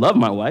that I don't love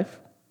my wife.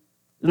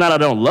 It's not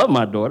that I don't love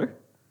my daughter.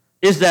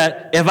 It's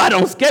that if I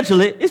don't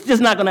schedule it, it's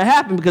just not going to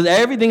happen because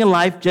everything in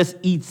life just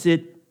eats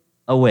it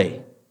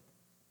away.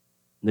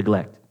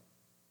 Neglect.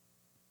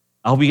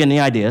 I hope you get the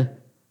idea.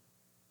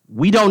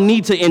 We don't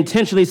need to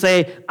intentionally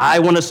say, I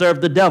want to serve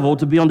the devil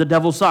to be on the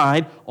devil's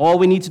side. All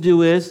we need to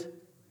do is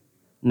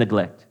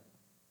neglect.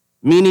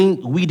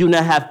 Meaning we do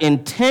not have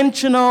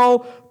intentional,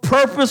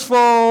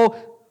 purposeful,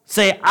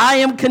 say, I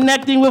am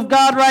connecting with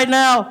God right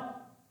now.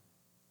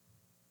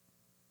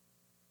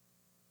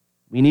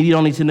 We need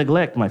only to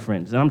neglect, my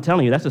friends. And I'm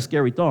telling you, that's a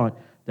scary thought,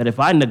 that if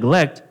I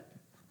neglect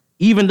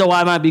Even though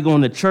I might be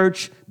going to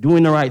church,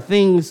 doing the right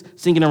things,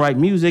 singing the right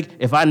music,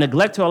 if I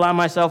neglect to allow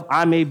myself,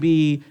 I may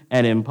be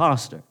an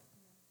imposter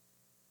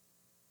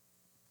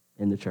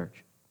in the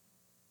church.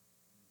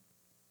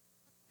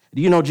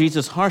 Do you know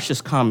Jesus'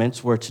 harshest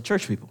comments were to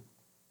church people?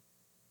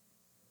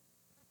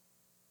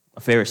 A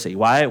Pharisee.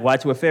 Why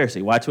to a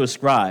Pharisee? Why to a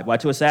scribe? Why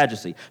to a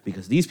Sadducee?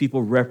 Because these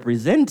people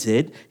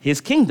represented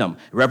his kingdom,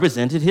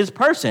 represented his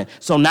person.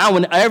 So now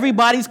when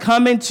everybody's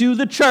coming to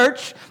the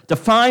church to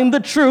find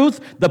the truth,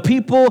 the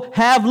people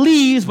have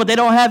leaves, but they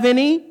don't have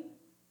any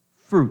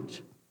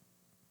fruit.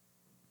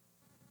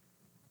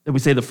 Then we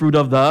say the fruit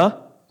of the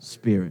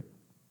Spirit.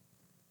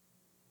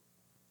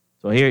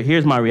 So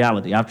here's my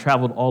reality. I've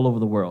traveled all over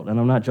the world, and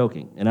I'm not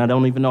joking, and I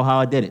don't even know how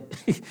I did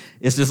it.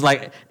 It's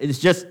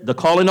just the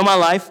calling of my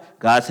life.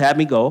 God's had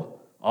me go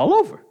all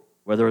over,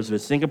 whether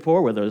it's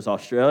Singapore, whether it's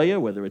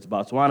Australia, whether it's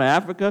Botswana,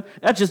 Africa.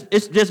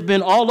 It's just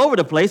been all over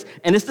the place,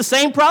 and it's the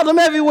same problem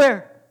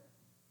everywhere.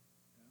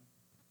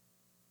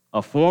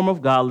 A form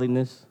of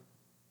godliness,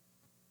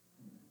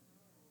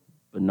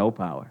 but no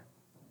power.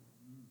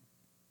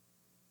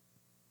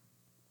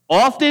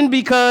 Often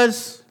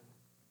because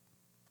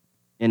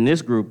in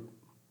this group,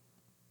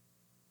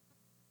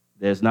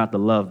 there's not the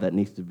love that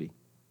needs to be.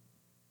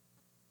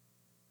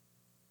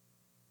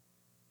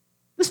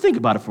 Let's think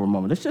about it for a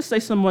moment. Let's just say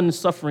someone is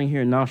suffering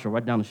here in Nashua,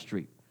 right down the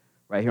street,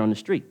 right here on the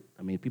street.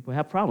 I mean, people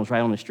have problems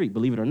right on the street.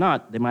 Believe it or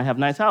not, they might have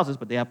nice houses,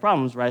 but they have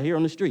problems right here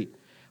on the street.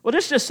 Well,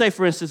 let's just say,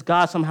 for instance,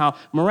 God somehow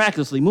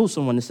miraculously moves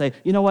someone to say,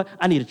 you know what,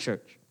 I need a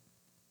church.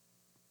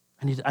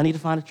 I need to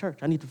find a church.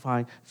 I need to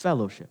find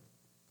fellowship.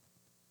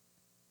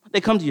 They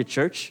come to your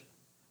church.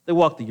 They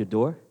walk through your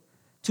door.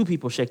 2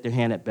 people shake their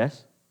hand at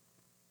best.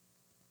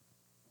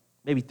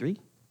 Maybe 3.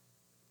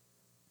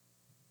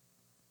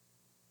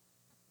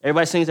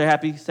 Everybody sings their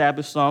happy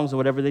Sabbath songs or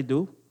whatever they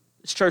do.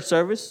 It's church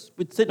service.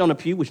 We're sitting on a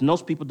pew, which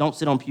most people don't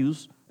sit on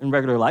pews in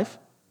regular life.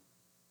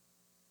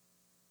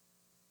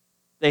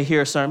 They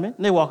hear a sermon,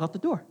 and they walk out the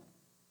door.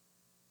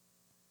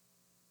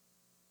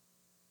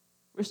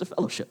 Where's the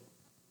fellowship?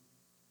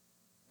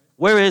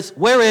 Where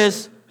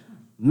is,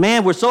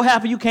 man, we're so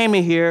happy you came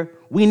in here,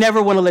 we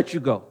never want to let you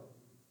go.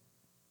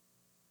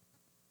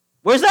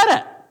 Where's that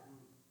at?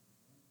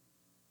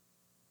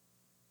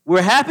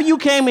 We're happy you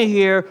came in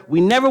here. We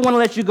never want to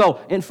let you go.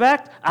 In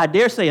fact, I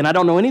dare say, and I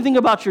don't know anything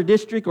about your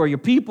district or your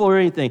people or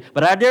anything,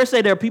 but I dare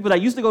say there are people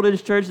that used to go to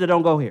this church that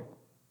don't go here.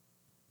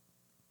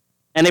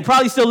 And they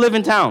probably still live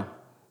in town.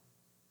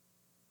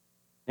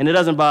 And it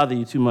doesn't bother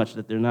you too much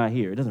that they're not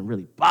here. It doesn't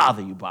really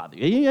bother you.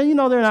 You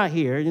know they're not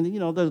here. You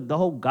know, the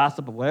whole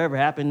gossip of whatever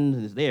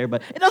happened is there,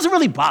 but it doesn't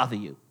really bother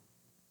you.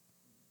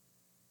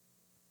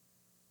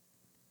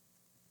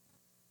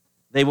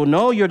 They will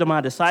know you're my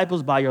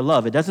disciples by your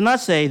love. It does not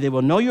say they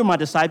will know you're my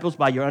disciples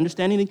by your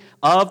understanding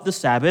of the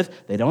Sabbath.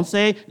 They don't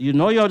say you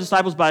know your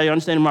disciples by your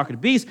understanding of the mark of the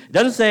beast. It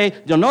doesn't say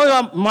you'll know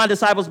you're my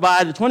disciples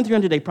by the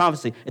 2300-day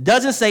prophecy. It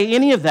doesn't say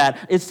any of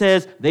that. It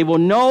says they will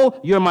know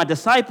you're my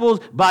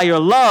disciples by your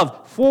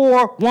love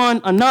for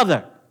one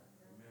another.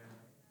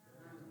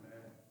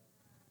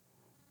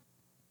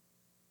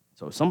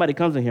 So if somebody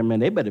comes in here,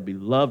 man, they better be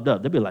loved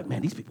up. They'll be like,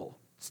 man, these people,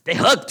 they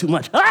hug too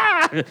much.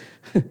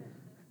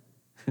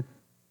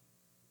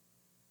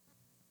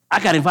 I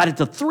got invited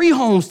to 3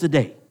 homes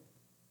today.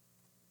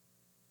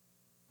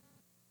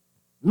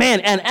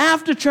 Man, and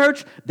after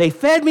church, they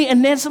fed me,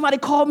 and then somebody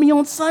called me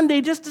on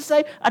Sunday just to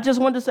say, I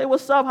just wanted to say,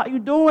 what's up, how you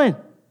doing?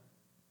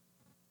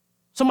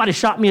 Somebody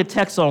shot me a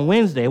text on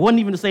Wednesday. It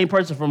wasn't even the same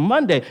person from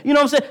Monday. You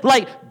know what I'm saying?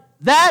 Like,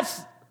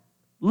 that's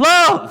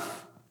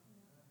love.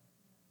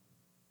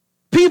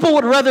 People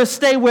would rather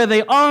stay where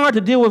they are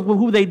to deal with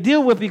who they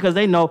deal with because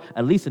they know,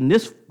 at least in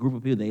this group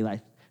of people, they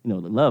like, they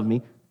love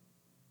me.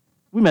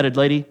 We met a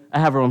lady. I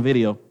have her on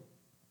video.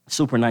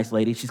 Super nice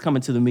lady. She's coming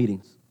to the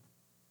meetings.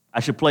 I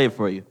should play it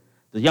for you.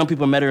 The young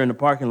people met her in the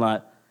parking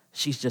lot.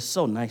 She's just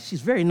so nice. She's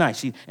very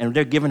nice. And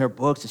they're giving her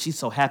books, and she's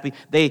so happy.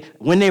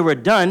 When they were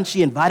done,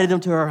 she invited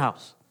them to her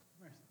house.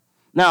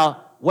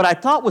 Now, what I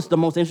thought was the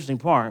most interesting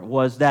part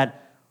was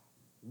that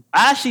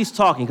as she's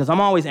talking, because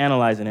I'm always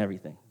analyzing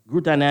everything,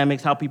 group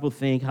dynamics, how people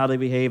think, how they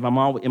behave. I'm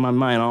always, in my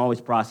mind, I'm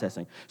always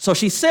processing. So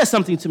she says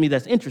something to me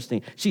that's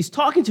interesting. She's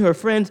talking to her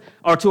friends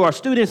or to our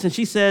students, and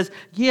she says,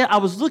 yeah, I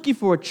was looking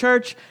for a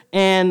church,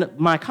 and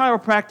my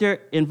chiropractor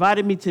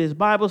invited me to his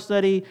Bible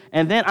study,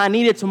 and then I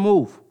needed to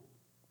move.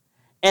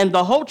 And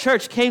the whole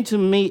church came to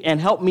me and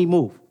helped me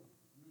move.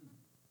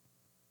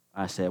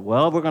 I said,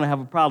 well, we're going to have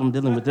a problem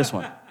dealing with this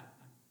one.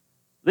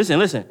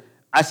 Listen.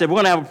 I said, we're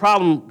going to have a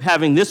problem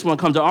having this one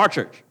come to our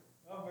church.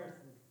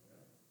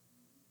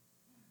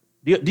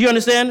 Do you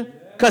understand?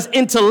 Because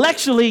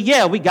intellectually,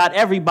 yeah, we got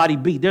everybody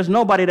beat. There's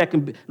nobody that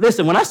can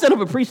listen, when I stand up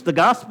and preach the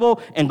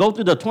gospel and go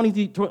through the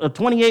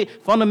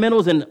 28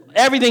 fundamentals and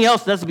everything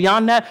else that's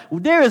beyond that,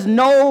 there is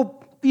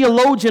no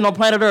theologian on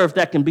planet Earth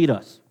that can beat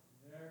us.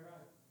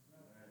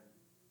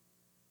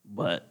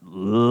 But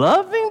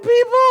loving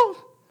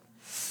people?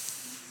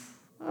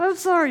 I'm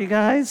sorry,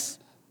 guys.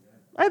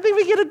 I think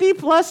we get a D+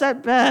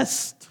 at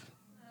best.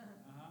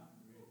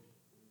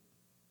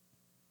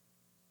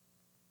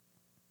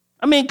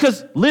 I mean,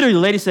 because literally the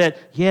lady said,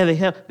 yeah, they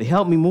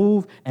helped me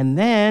move. And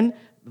then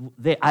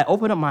I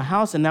opened up my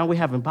house, and now we're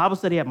having Bible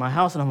study at my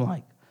house. And I'm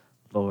like,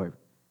 Lord,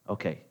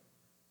 okay.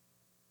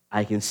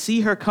 I can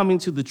see her coming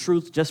to the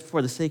truth just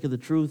for the sake of the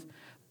truth.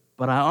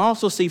 But I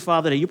also see,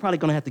 Father, that you're probably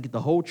going to have to get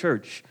the whole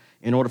church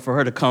in order for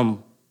her to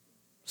come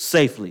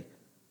safely.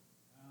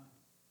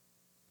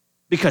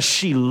 Because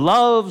she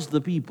loves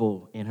the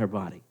people in her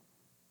body.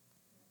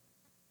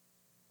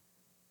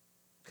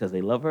 Because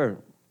they love her.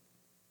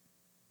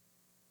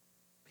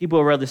 People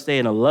would rather stay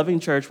in a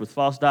loving church with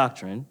false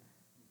doctrine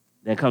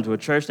than come to a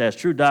church that has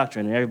true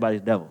doctrine and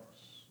everybody's devils.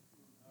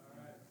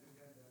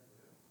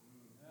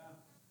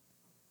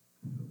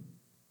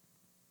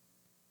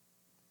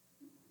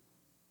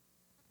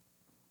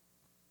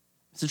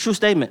 It's a true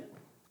statement.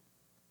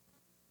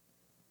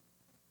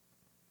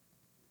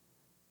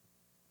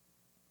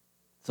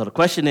 So the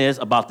question is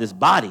about this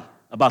body.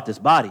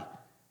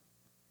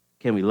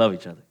 Can we love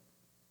each other?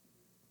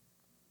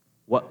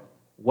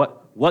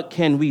 What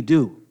can we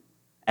do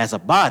as a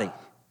body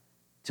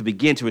to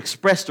begin to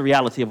express the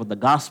reality of what the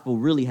gospel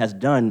really has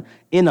done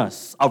in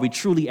us? Are we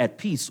truly at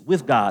peace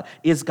with God?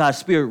 Is God's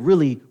Spirit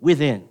really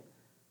within?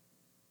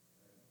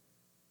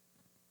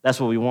 That's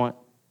what we want.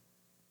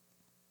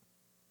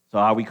 So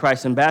are we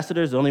Christ's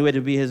ambassadors? The only way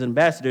to be his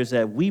ambassadors is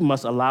that we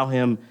must allow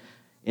him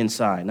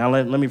inside. Now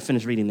let me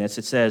finish reading this.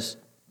 It says,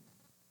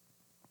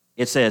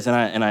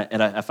 and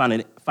I find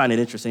it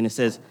interesting. It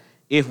says,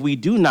 if we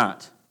do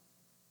not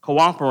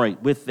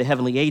cooperate with the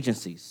heavenly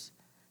agencies,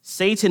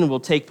 Satan will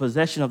take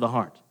possession of the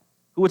heart.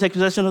 Who will take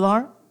possession of the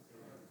heart?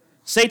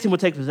 Satan will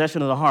take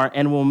possession of the heart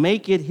and will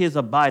make it his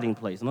abiding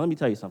place. And let me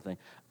tell you something.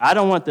 I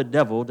don't want the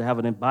devil to have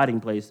an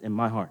abiding place in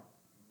my heart.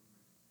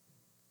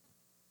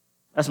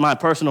 That's my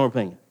personal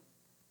opinion.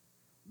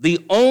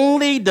 The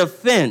only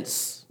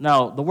defense,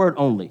 now the word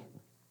only,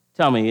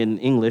 tell me in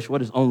English, what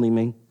does only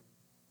mean?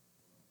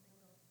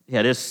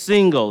 Yeah, there's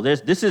single,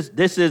 there's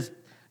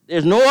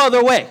no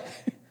other way.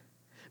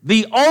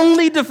 The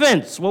only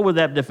defense, what would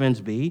that defense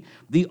be?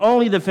 The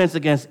only defense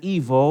against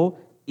evil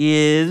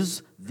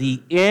is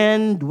the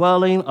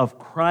indwelling of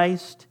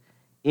Christ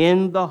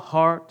in the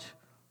heart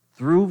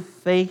through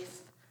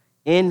faith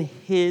in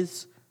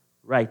his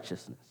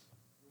righteousness.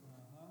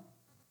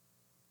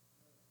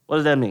 What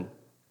does that mean?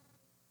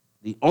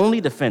 The only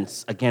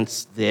defense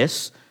against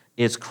this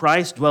is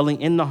Christ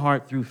dwelling in the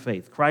heart through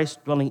faith.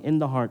 Christ dwelling in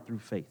the heart through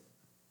faith.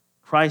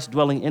 Christ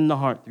dwelling in the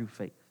heart through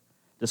faith.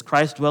 Does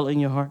Christ dwell in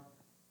your heart?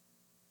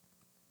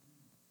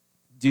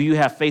 Do you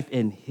have faith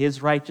in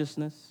his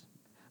righteousness?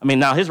 I mean,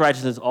 now his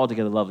righteousness is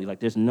altogether lovely. Like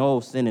there's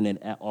no sin in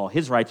it at all.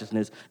 His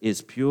righteousness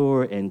is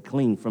pure and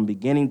clean from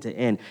beginning to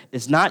end.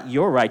 It's not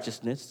your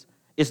righteousness.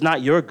 It's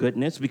not your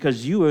goodness,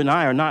 because you and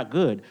I are not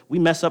good. We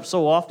mess up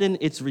so often,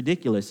 it's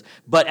ridiculous.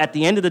 But at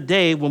the end of the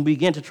day, when we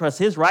begin to trust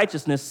his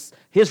righteousness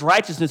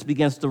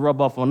begins to rub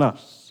off on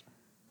us.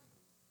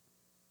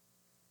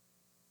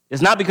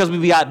 It's not because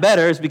we got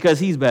better, it's because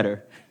he's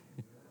better.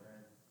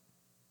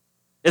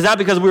 It's not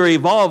because we're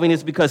evolving,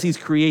 it's because he's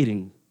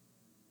creating.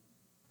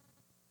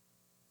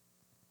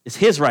 It's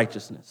his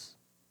righteousness.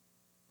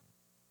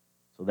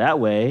 So that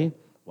way,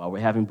 while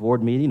we're having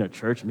board meeting or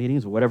church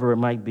meetings or whatever it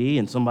might be,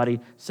 and somebody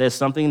says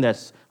something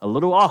that's a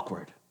little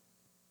awkward,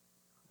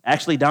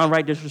 actually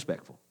downright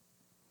disrespectful,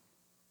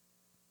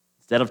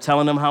 instead of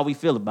telling them how we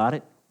feel about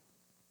it,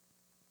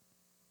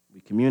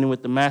 we commune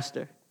with the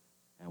master,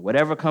 and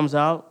whatever comes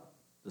out,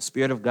 the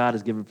Spirit of God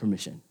is given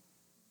permission.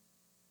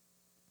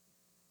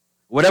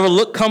 Whatever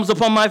look comes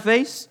upon my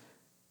face,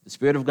 the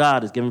Spirit of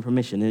God is given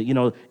permission. You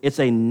know,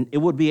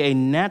 it would be a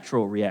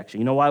natural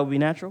reaction. You know why it would be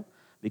natural?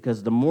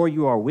 Because the more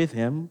you are with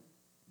him,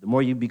 the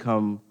more you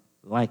become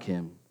like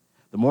him.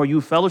 The more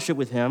you fellowship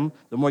with him,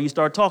 the more you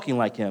start talking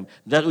like him.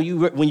 That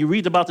when you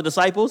read about the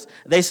disciples,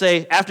 they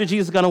say, after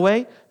Jesus gone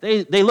away,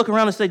 they look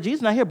around and say,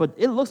 Jesus not here, but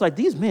it looks like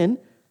these men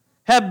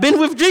have been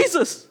with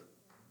Jesus.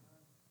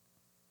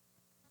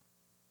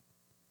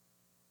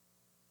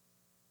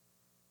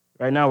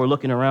 Right now, we're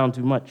looking around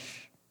too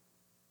much,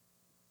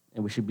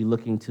 and we should be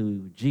looking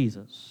to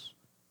Jesus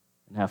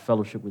and have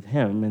fellowship with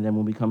him, and then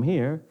when we come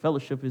here,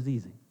 fellowship is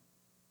easy.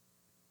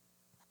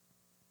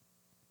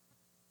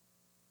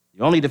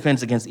 The only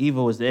defense against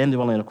evil is the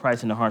indwelling of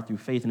Christ in the heart through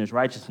faith in his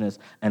righteousness.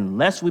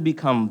 Unless we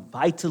become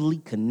vitally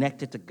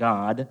connected to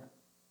God,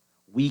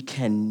 we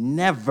can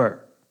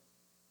never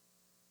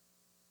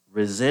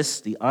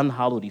resist the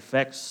unhallowed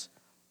effects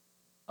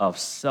of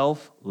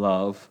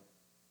self-love,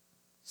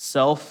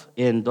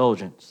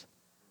 self-indulgence,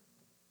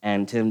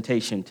 and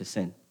temptation to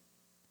sin.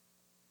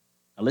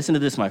 Now listen to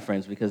this, my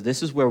friends, because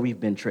this is where we've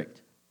been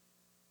tricked.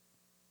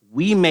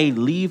 We may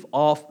leave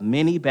off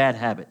many bad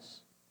habits.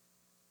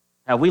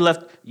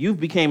 You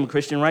became a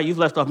Christian, right? You've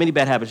left off many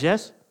bad habits,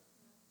 yes?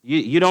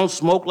 You don't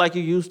smoke like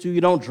you used to.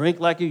 You don't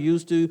drink like you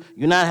used to.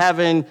 You're not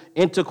having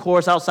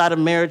intercourse outside of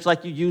marriage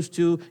like you used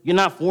to. You're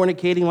not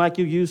fornicating like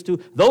you used to.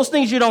 Those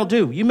things you don't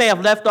do. You may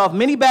have left off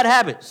many bad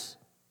habits.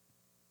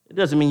 It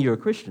doesn't mean you're a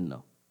Christian,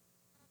 though.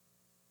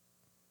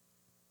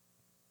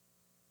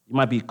 You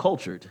might be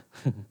cultured.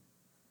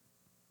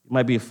 You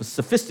might be a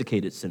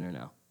sophisticated sinner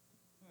now.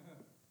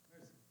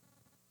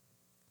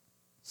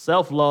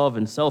 Self-love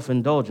and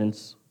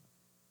self-indulgence.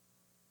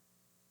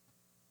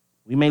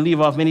 We may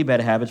leave off many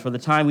bad habits. For the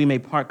time, we may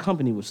part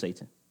company with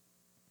Satan.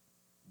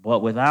 But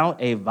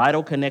without a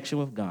vital connection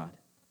with God,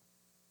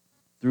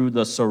 through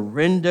the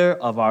surrender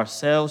of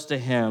ourselves to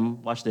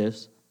him, watch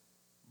this,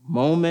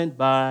 moment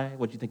by,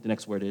 what do you think the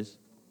next word is?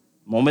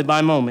 Moment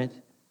by moment,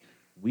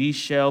 we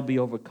shall be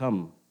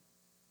overcome.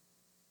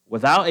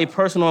 Without a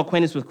personal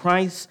acquaintance with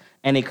Christ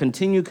and a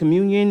continued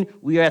communion,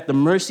 we are at the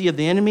mercy of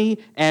the enemy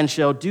and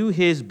shall do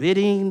his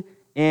bidding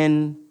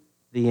in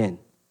the end.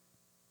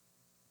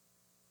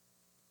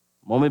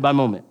 Moment by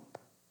moment.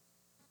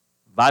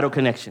 Vital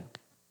connection.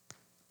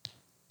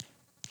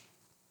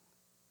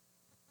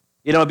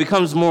 You know, it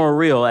becomes more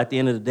real at the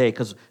end of the day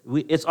because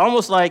it's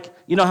almost like,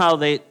 you know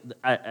how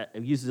I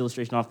use this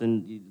illustration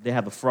often, they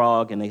have a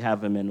frog and they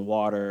have him in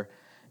water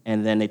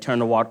and then they turn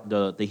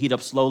the heat up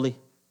slowly,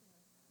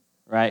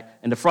 right?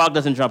 And the frog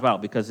doesn't jump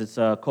out because it's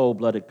a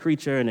cold-blooded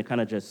creature and it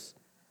kind of just,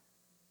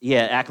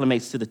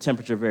 acclimates to the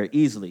temperature very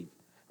easily,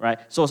 right?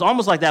 So it's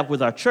almost like that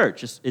with our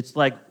church. It's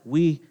like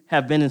we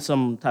have been in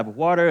some type of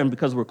water and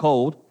because we're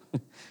cold,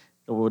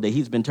 the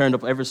heat's been turned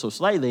up ever so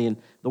slightly and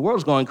the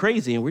world's going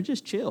crazy and we're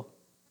just chill.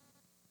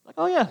 Like,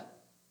 oh, yeah,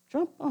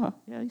 Trump,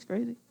 yeah, he's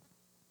crazy.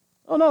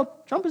 Oh, no,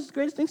 Trump is the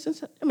greatest thing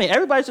since,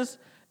 everybody's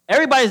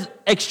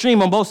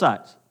extreme on both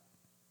sides.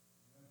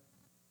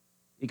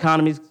 The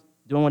economy's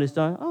doing what it's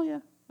done. Oh, yeah.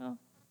 Oh.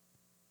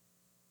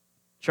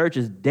 Church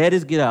is dead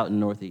as get out in the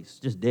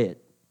Northeast, just dead.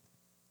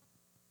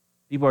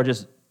 People are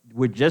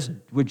we're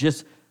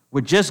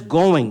just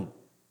going.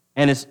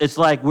 And it's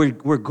like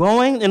we're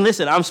going, and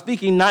listen, I'm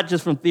speaking not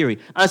just from theory.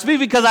 I'm speaking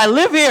because I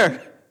live here.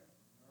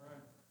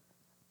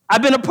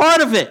 I've been a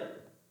part of it.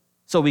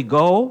 So we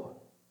go,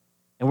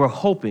 and we're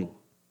hoping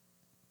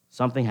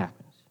something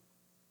happens.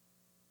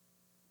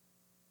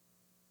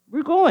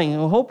 We're going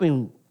and we're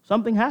hoping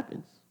something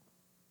happens.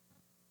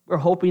 We're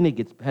hoping it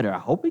gets better. I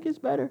hope it gets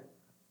better.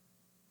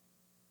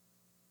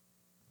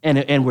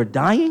 And we're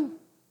dying.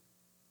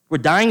 We're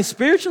dying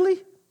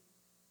spiritually.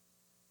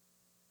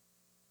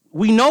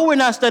 We know we're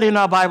not studying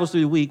our Bibles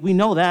through the week. We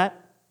know that.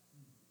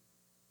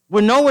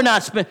 We know we're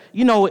not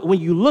when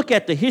you look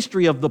at the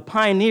history of the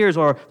pioneers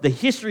or the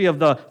history of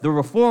the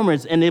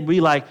reformers, and it'd be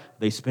like,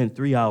 they spent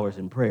 3 hours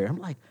in prayer. I'm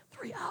like,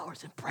 3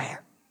 hours in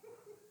prayer?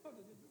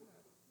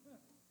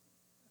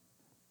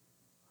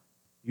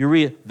 You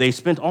read, they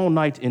spent all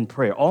night in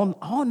prayer.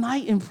 All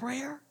night in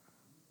prayer?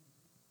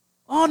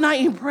 All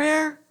night in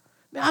prayer?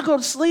 Man, I go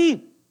to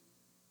sleep.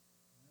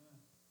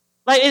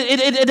 Like,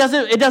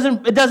 it's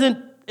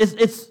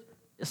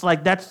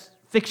like that's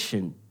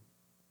fiction.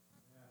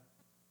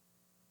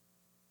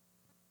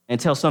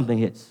 Until something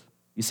hits.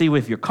 You see,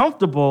 when you're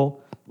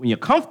comfortable,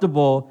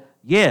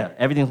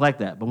 everything's like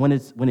that. But when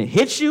it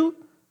hits you,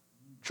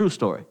 true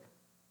story.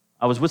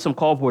 I was with some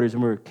call porters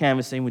and we were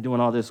canvassing, we're doing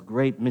all this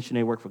great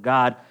missionary work for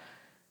God,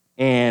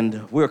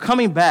 and we were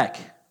coming back.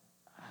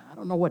 I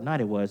don't know what night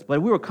it was, but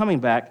we were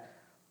coming back,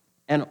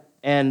 and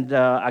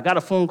I got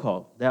a phone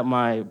call that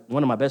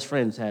one of my best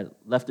friends had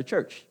left the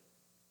church,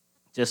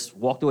 just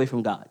walked away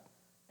from God.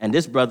 And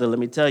this brother, let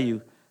me tell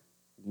you,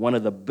 one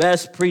of the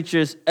best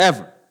preachers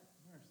ever.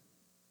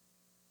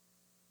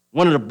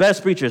 One of the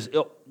best preachers,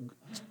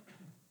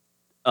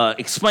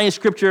 explain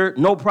scripture,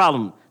 no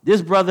problem.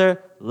 This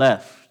brother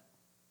left.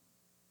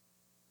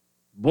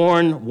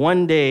 Born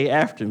one day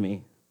after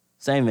me,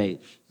 same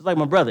age. It's like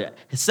my brother.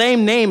 His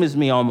same name as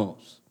me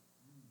almost.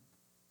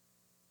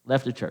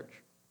 Left the church.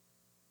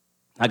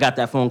 I got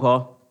that phone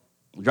call.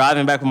 I'm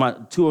driving back with my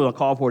two of the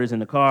call porters in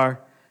the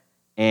car,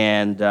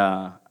 and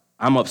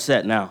I'm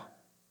upset now.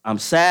 I'm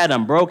sad,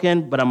 I'm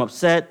broken, but I'm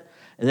upset.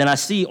 And then I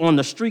see on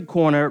the street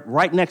corner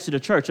right next to the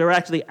church, they were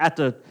actually at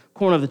the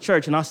corner of the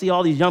church, and I see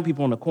all these young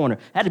people on the corner.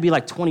 Had to be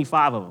like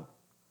 25 of them.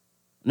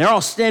 And they're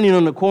all standing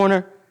on the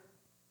corner.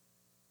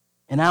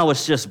 And I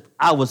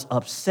was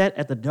upset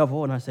at the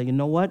devil, and I said, you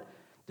know what?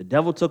 The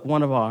devil took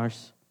one of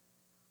ours.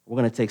 We're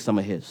going to take some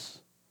of his.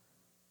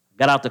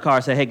 Got out the car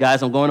and said, hey,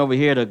 guys, I'm going over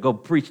here to go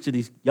preach to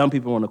these young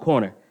people on the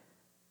corner.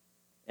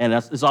 And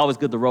it's always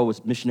good to roll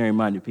with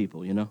missionary-minded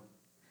people, you know?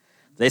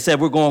 They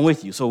said, we're going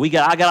with you. So I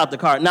got out the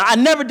car. Now, I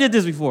never did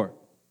this before.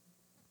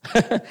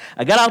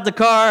 I got out the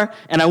car,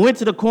 and I went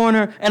to the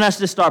corner, and I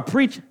just started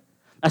preaching.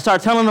 I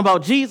started telling them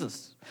about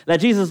Jesus, that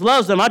Jesus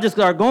loves them. I just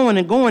started going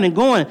and going and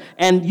going,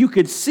 and you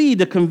could see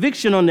the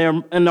conviction in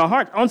their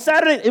heart. On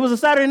Saturday, it was a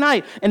Saturday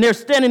night, and they're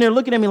standing there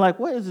looking at me like,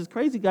 what is this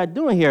crazy guy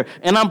doing here?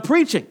 And I'm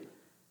preaching.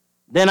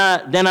 Then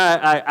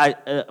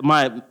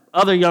my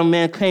other young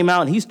man came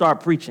out, and he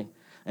started preaching.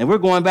 And we're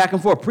going back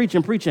and forth,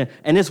 preaching.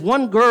 And this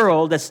one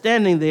girl that's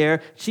standing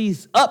there,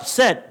 she's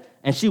upset,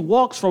 and she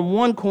walks from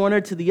one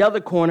corner to the other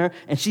corner,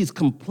 and she's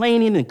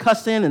complaining and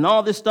cussing and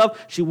all this stuff.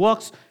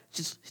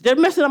 They're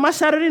messing up my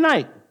Saturday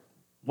night,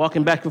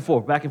 walking back and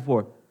forth, back and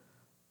forth.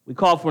 We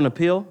called for an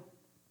appeal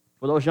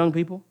for those young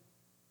people.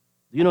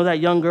 Do you know that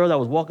young girl that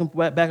was walking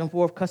back and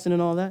forth, cussing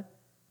and all that?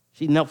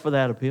 She knelt for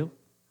that appeal.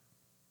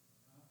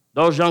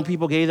 Those young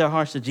people gave their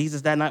hearts to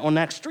Jesus that night on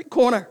that street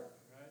corner.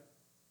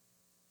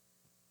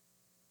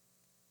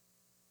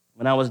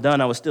 When I was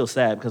done, I was still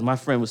sad because my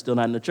friend was still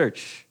not in the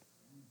church.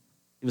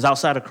 He was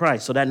outside of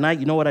Christ. So that night,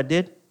 you know what I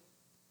did?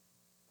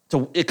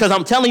 Because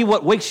I'm telling you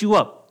what wakes you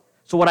up.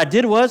 So what I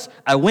did was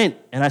I went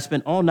and I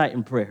spent all night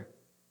in prayer,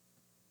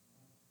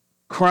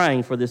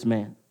 crying for this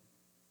man,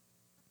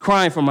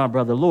 crying for my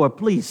brother. Lord,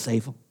 please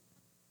save him.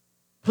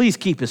 Please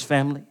keep his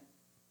family.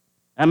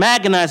 I'm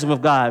agonizing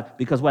with God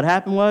because what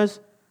happened was,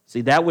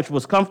 see, that which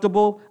was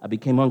comfortable, I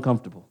became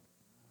uncomfortable.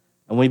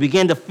 And when you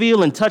begin to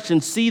feel and touch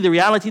and see the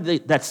reality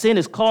that sin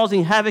is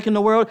causing havoc in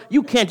the world,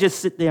 you can't just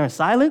sit there in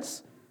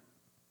silence.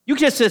 You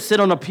can't just sit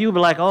on a pew and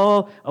be like,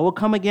 oh, I will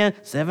come again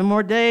 7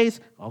 more days.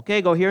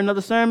 Okay, go hear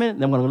another sermon.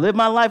 Then I'm going to live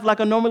my life like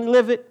I normally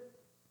live it.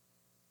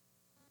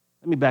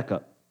 Let me back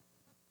up.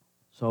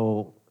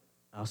 So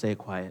I'll say it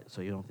quiet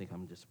so you don't think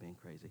I'm just being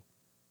crazy.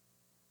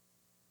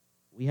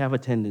 We have a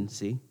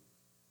tendency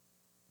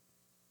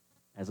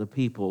as a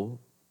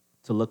people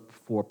to look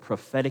for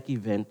prophetic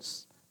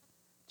events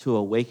to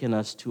awaken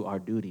us to our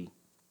duty.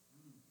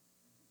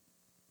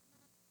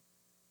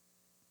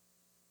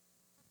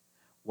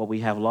 What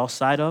we have lost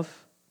sight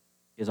of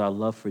is our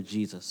love for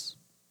Jesus.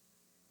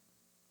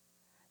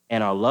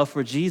 And our love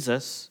for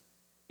Jesus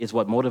is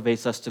what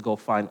motivates us to go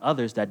find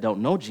others that don't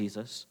know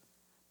Jesus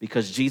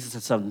because Jesus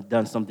has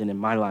done something in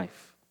my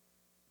life.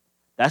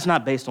 That's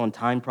not based on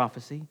time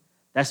prophecy.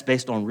 That's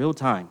based on real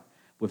time,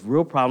 with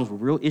real problems,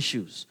 with real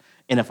issues.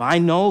 And if I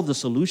know the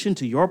solution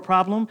to your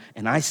problem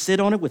and I sit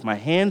on it with my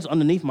hands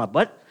underneath my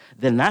butt,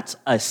 then that's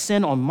a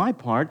sin on my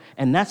part,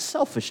 and that's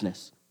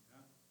selfishness.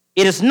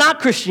 It is not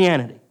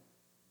Christianity.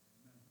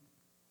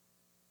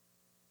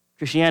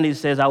 Christianity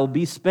says, I will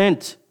be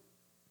spent.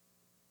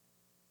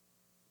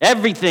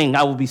 Everything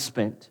I will be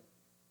spent.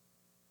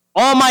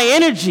 All my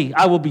energy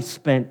I will be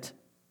spent.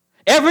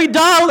 Every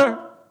dollar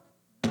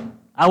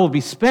I will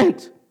be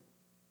spent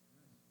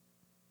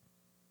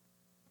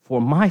for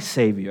my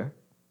Savior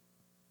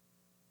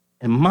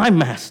and my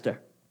Master.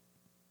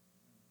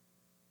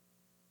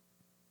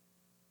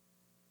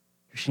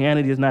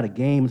 Christianity is not a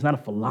game. It's not a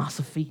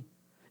philosophy.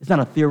 It's not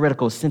a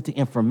theoretical assent to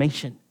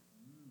information.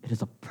 It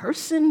is a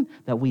person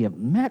that we have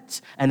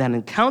met, and that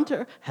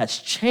encounter has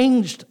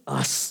changed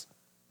us.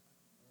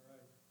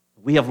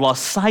 We have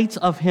lost sight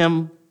of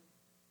him.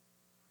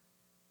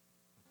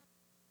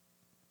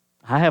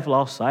 I have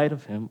lost sight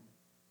of him.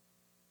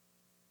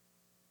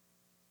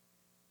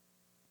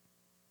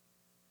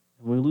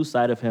 When we lose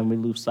sight of him, we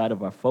lose sight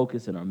of our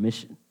focus and our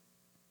mission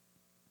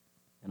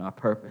and our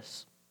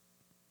purpose.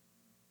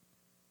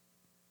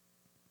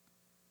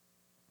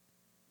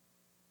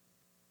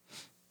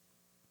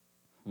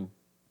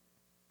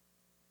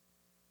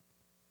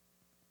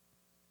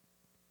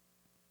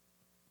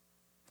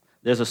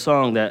 There's a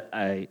song that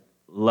I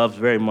love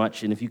very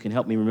much, and if you can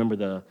help me remember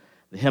the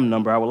hymn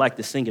number, I would like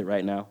to sing it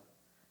right now.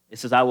 It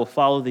says, I will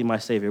follow thee, my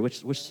Savior.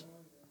 Which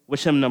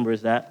hymn number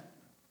is that?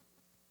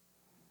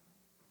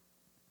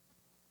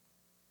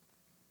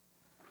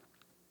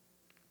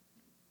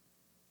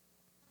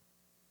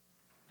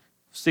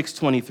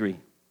 $623.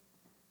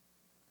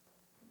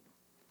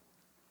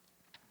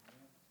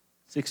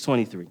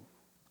 623.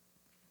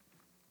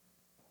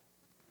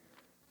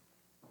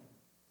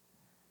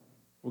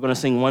 We're going to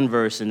sing one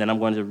verse, and then I'm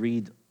going to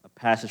read a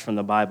passage from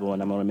the Bible,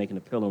 and I'm going to make an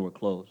appeal, and we'll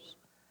close.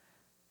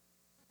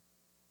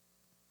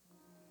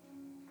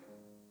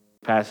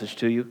 Passage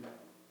to you.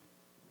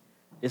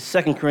 It's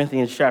 2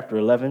 Corinthians chapter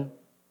 11.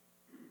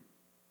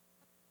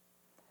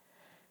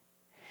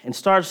 And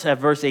starts at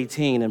verse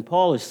 18, and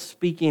Paul is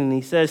speaking, and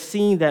he says,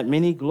 seeing that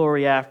many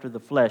glory after the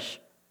flesh,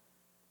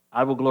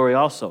 I will glory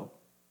also.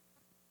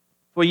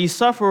 For ye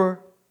suffer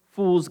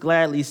fools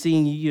gladly,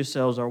 seeing ye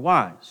yourselves are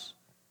wise.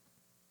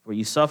 For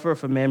ye suffer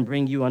if a man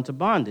bring you unto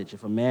bondage,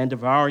 if a man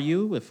devour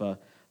you, if a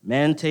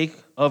man take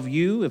of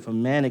you, if a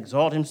man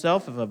exalt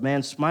himself, if a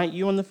man smite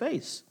you on the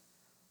face.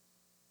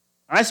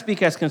 I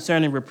speak as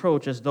concerning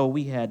reproach, as though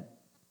we had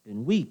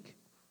been weak.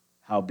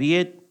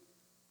 Howbeit,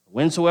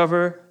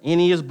 whensoever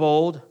any is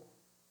bold,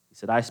 he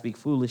said, I speak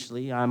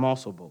foolishly, I am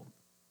also bold.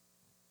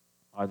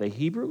 Are they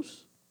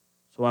Hebrews?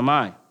 So am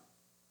I.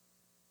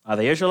 Are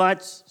they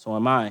Israelites? So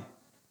am I.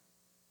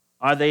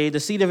 Are they the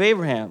seed of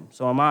Abraham?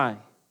 So am I.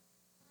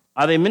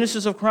 Are they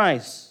ministers of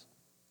Christ?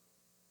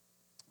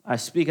 I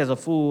speak as a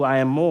fool, I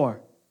am more.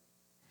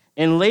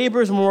 In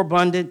labors more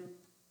abundant,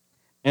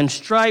 in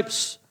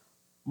stripes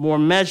more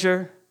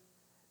measure,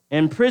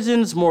 in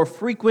prisons more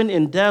frequent,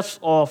 in deaths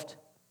oft.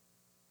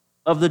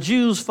 Of the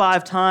Jews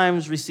 5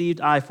 times received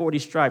I 40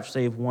 stripes,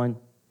 save one.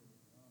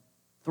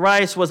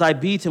 Thrice was I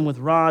beaten with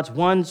rods,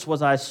 once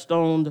was I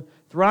stoned,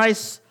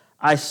 thrice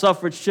I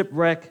suffered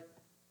shipwreck.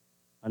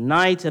 A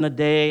night and a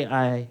day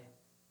I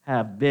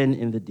have been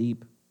in the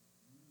deep.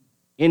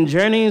 In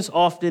journeys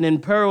often, in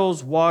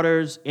perils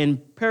waters, in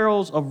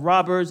perils of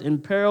robbers, in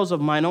perils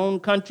of mine own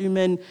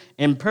countrymen,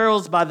 in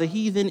perils by the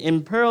heathen,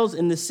 in perils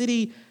in the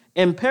city,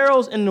 in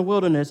perils in the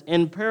wilderness,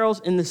 in perils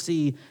in the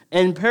sea,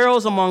 in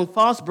perils among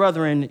false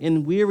brethren,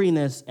 in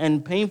weariness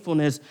and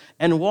painfulness,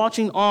 and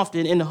watching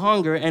often, in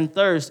hunger and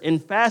thirst, in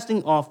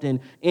fasting often,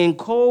 in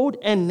cold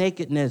and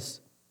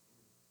nakedness.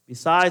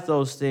 Besides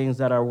those things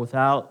that are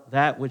without,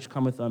 that which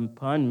cometh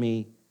upon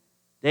me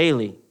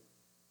daily,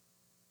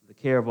 the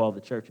care of all the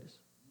churches.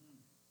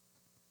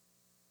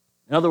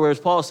 In other words,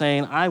 Paul's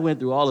saying, I went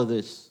through all of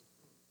this.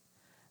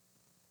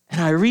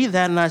 And I read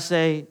that and I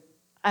say,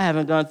 I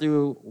haven't gone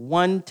through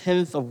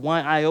 1/10 of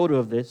 1 iota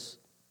of this,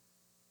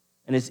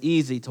 and it's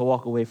easy to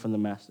walk away from the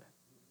master.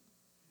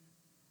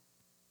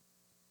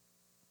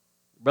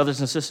 Brothers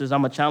and sisters,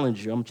 I'm going to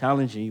challenge you. I'm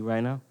challenging you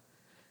right now.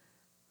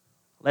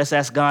 Let's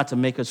ask God to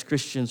make us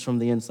Christians from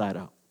the inside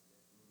out.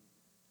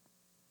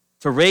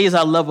 To raise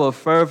our level of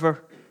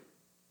fervor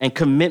and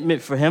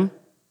commitment for him.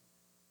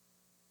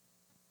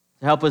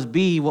 To help us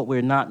be what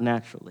we're not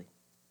naturally.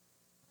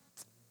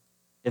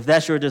 If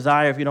that's your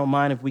desire, if you don't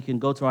mind, if we can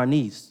go to our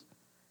knees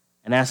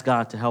and ask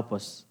God to help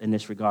us in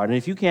this regard. And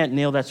if you can't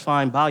kneel, that's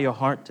fine. Bow your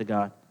heart to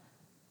God.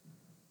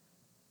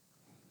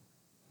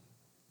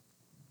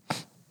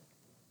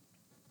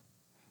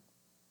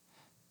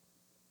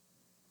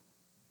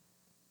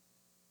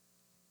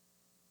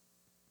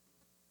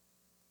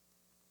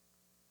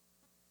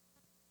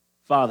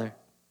 Father,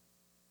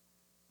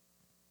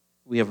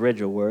 we have read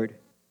your word.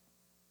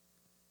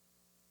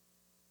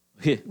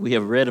 We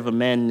have read of a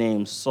man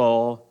named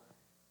Saul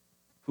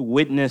who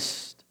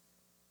witnessed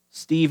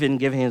Stephen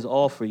giving his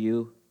all for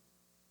you.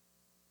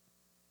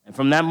 And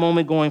from that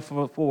moment going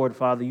forward,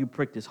 Father, you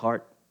pricked his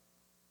heart.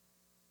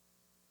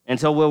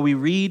 Until where we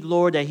read,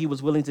 Lord, that he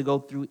was willing to go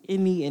through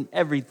any and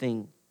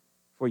everything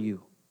for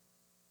you.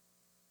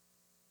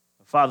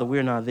 Father,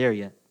 we're not there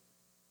yet.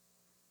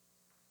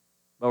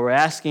 But we're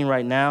asking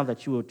right now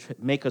that you will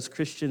make us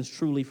Christians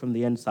truly from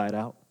the inside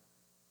out.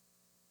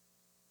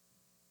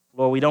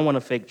 Lord, we don't want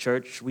a fake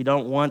church. We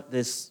don't want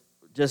this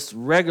just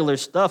regular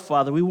stuff,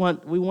 Father. We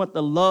want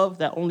the love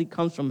that only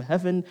comes from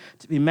heaven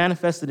to be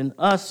manifested in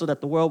us so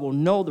that the world will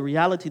know the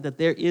reality that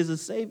there is a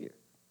Savior.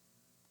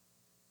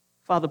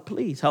 Father,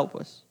 please help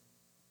us.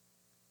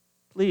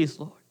 Please,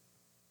 Lord.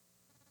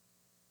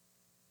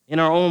 In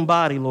our own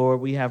body, Lord,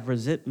 we have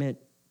resentment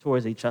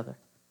towards each other.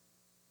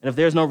 And if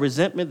there's no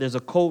resentment, there's a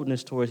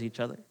coldness towards each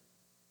other.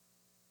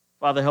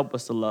 Father, help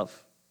us to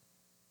love.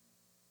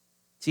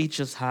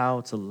 Teach us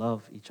how to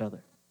love each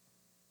other.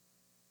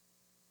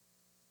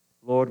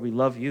 Lord, we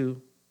love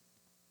you,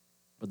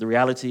 but the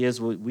reality is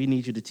we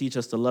need you to teach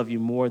us to love you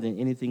more than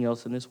anything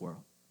else in this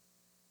world.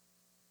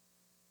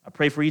 I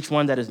pray for each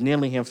one that is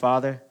kneeling here,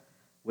 Father,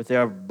 with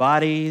their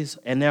bodies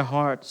and their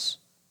hearts.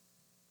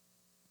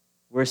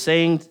 We're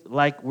saying,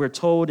 like we're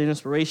told in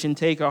inspiration,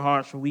 take our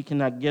hearts, for we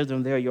cannot give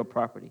them. They're your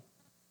property.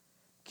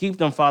 Keep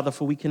them, Father,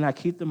 for we cannot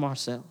keep them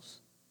ourselves.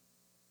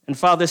 And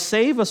Father,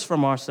 save us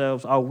from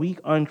ourselves, our weak,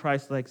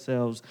 un-Christ-like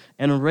selves,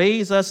 and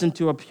raise us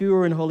into a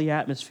pure and holy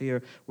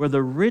atmosphere where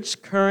the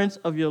rich currents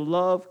of your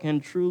love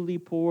can truly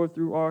pour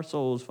through our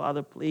souls.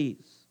 Father,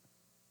 please,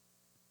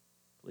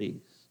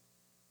 please.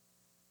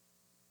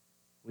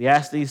 We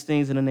ask these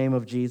things in the name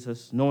of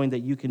Jesus, knowing that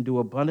you can do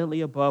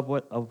abundantly above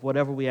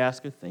whatever we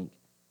ask or think.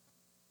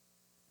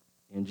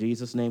 In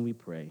Jesus' name we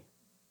pray.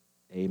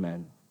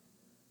 Amen.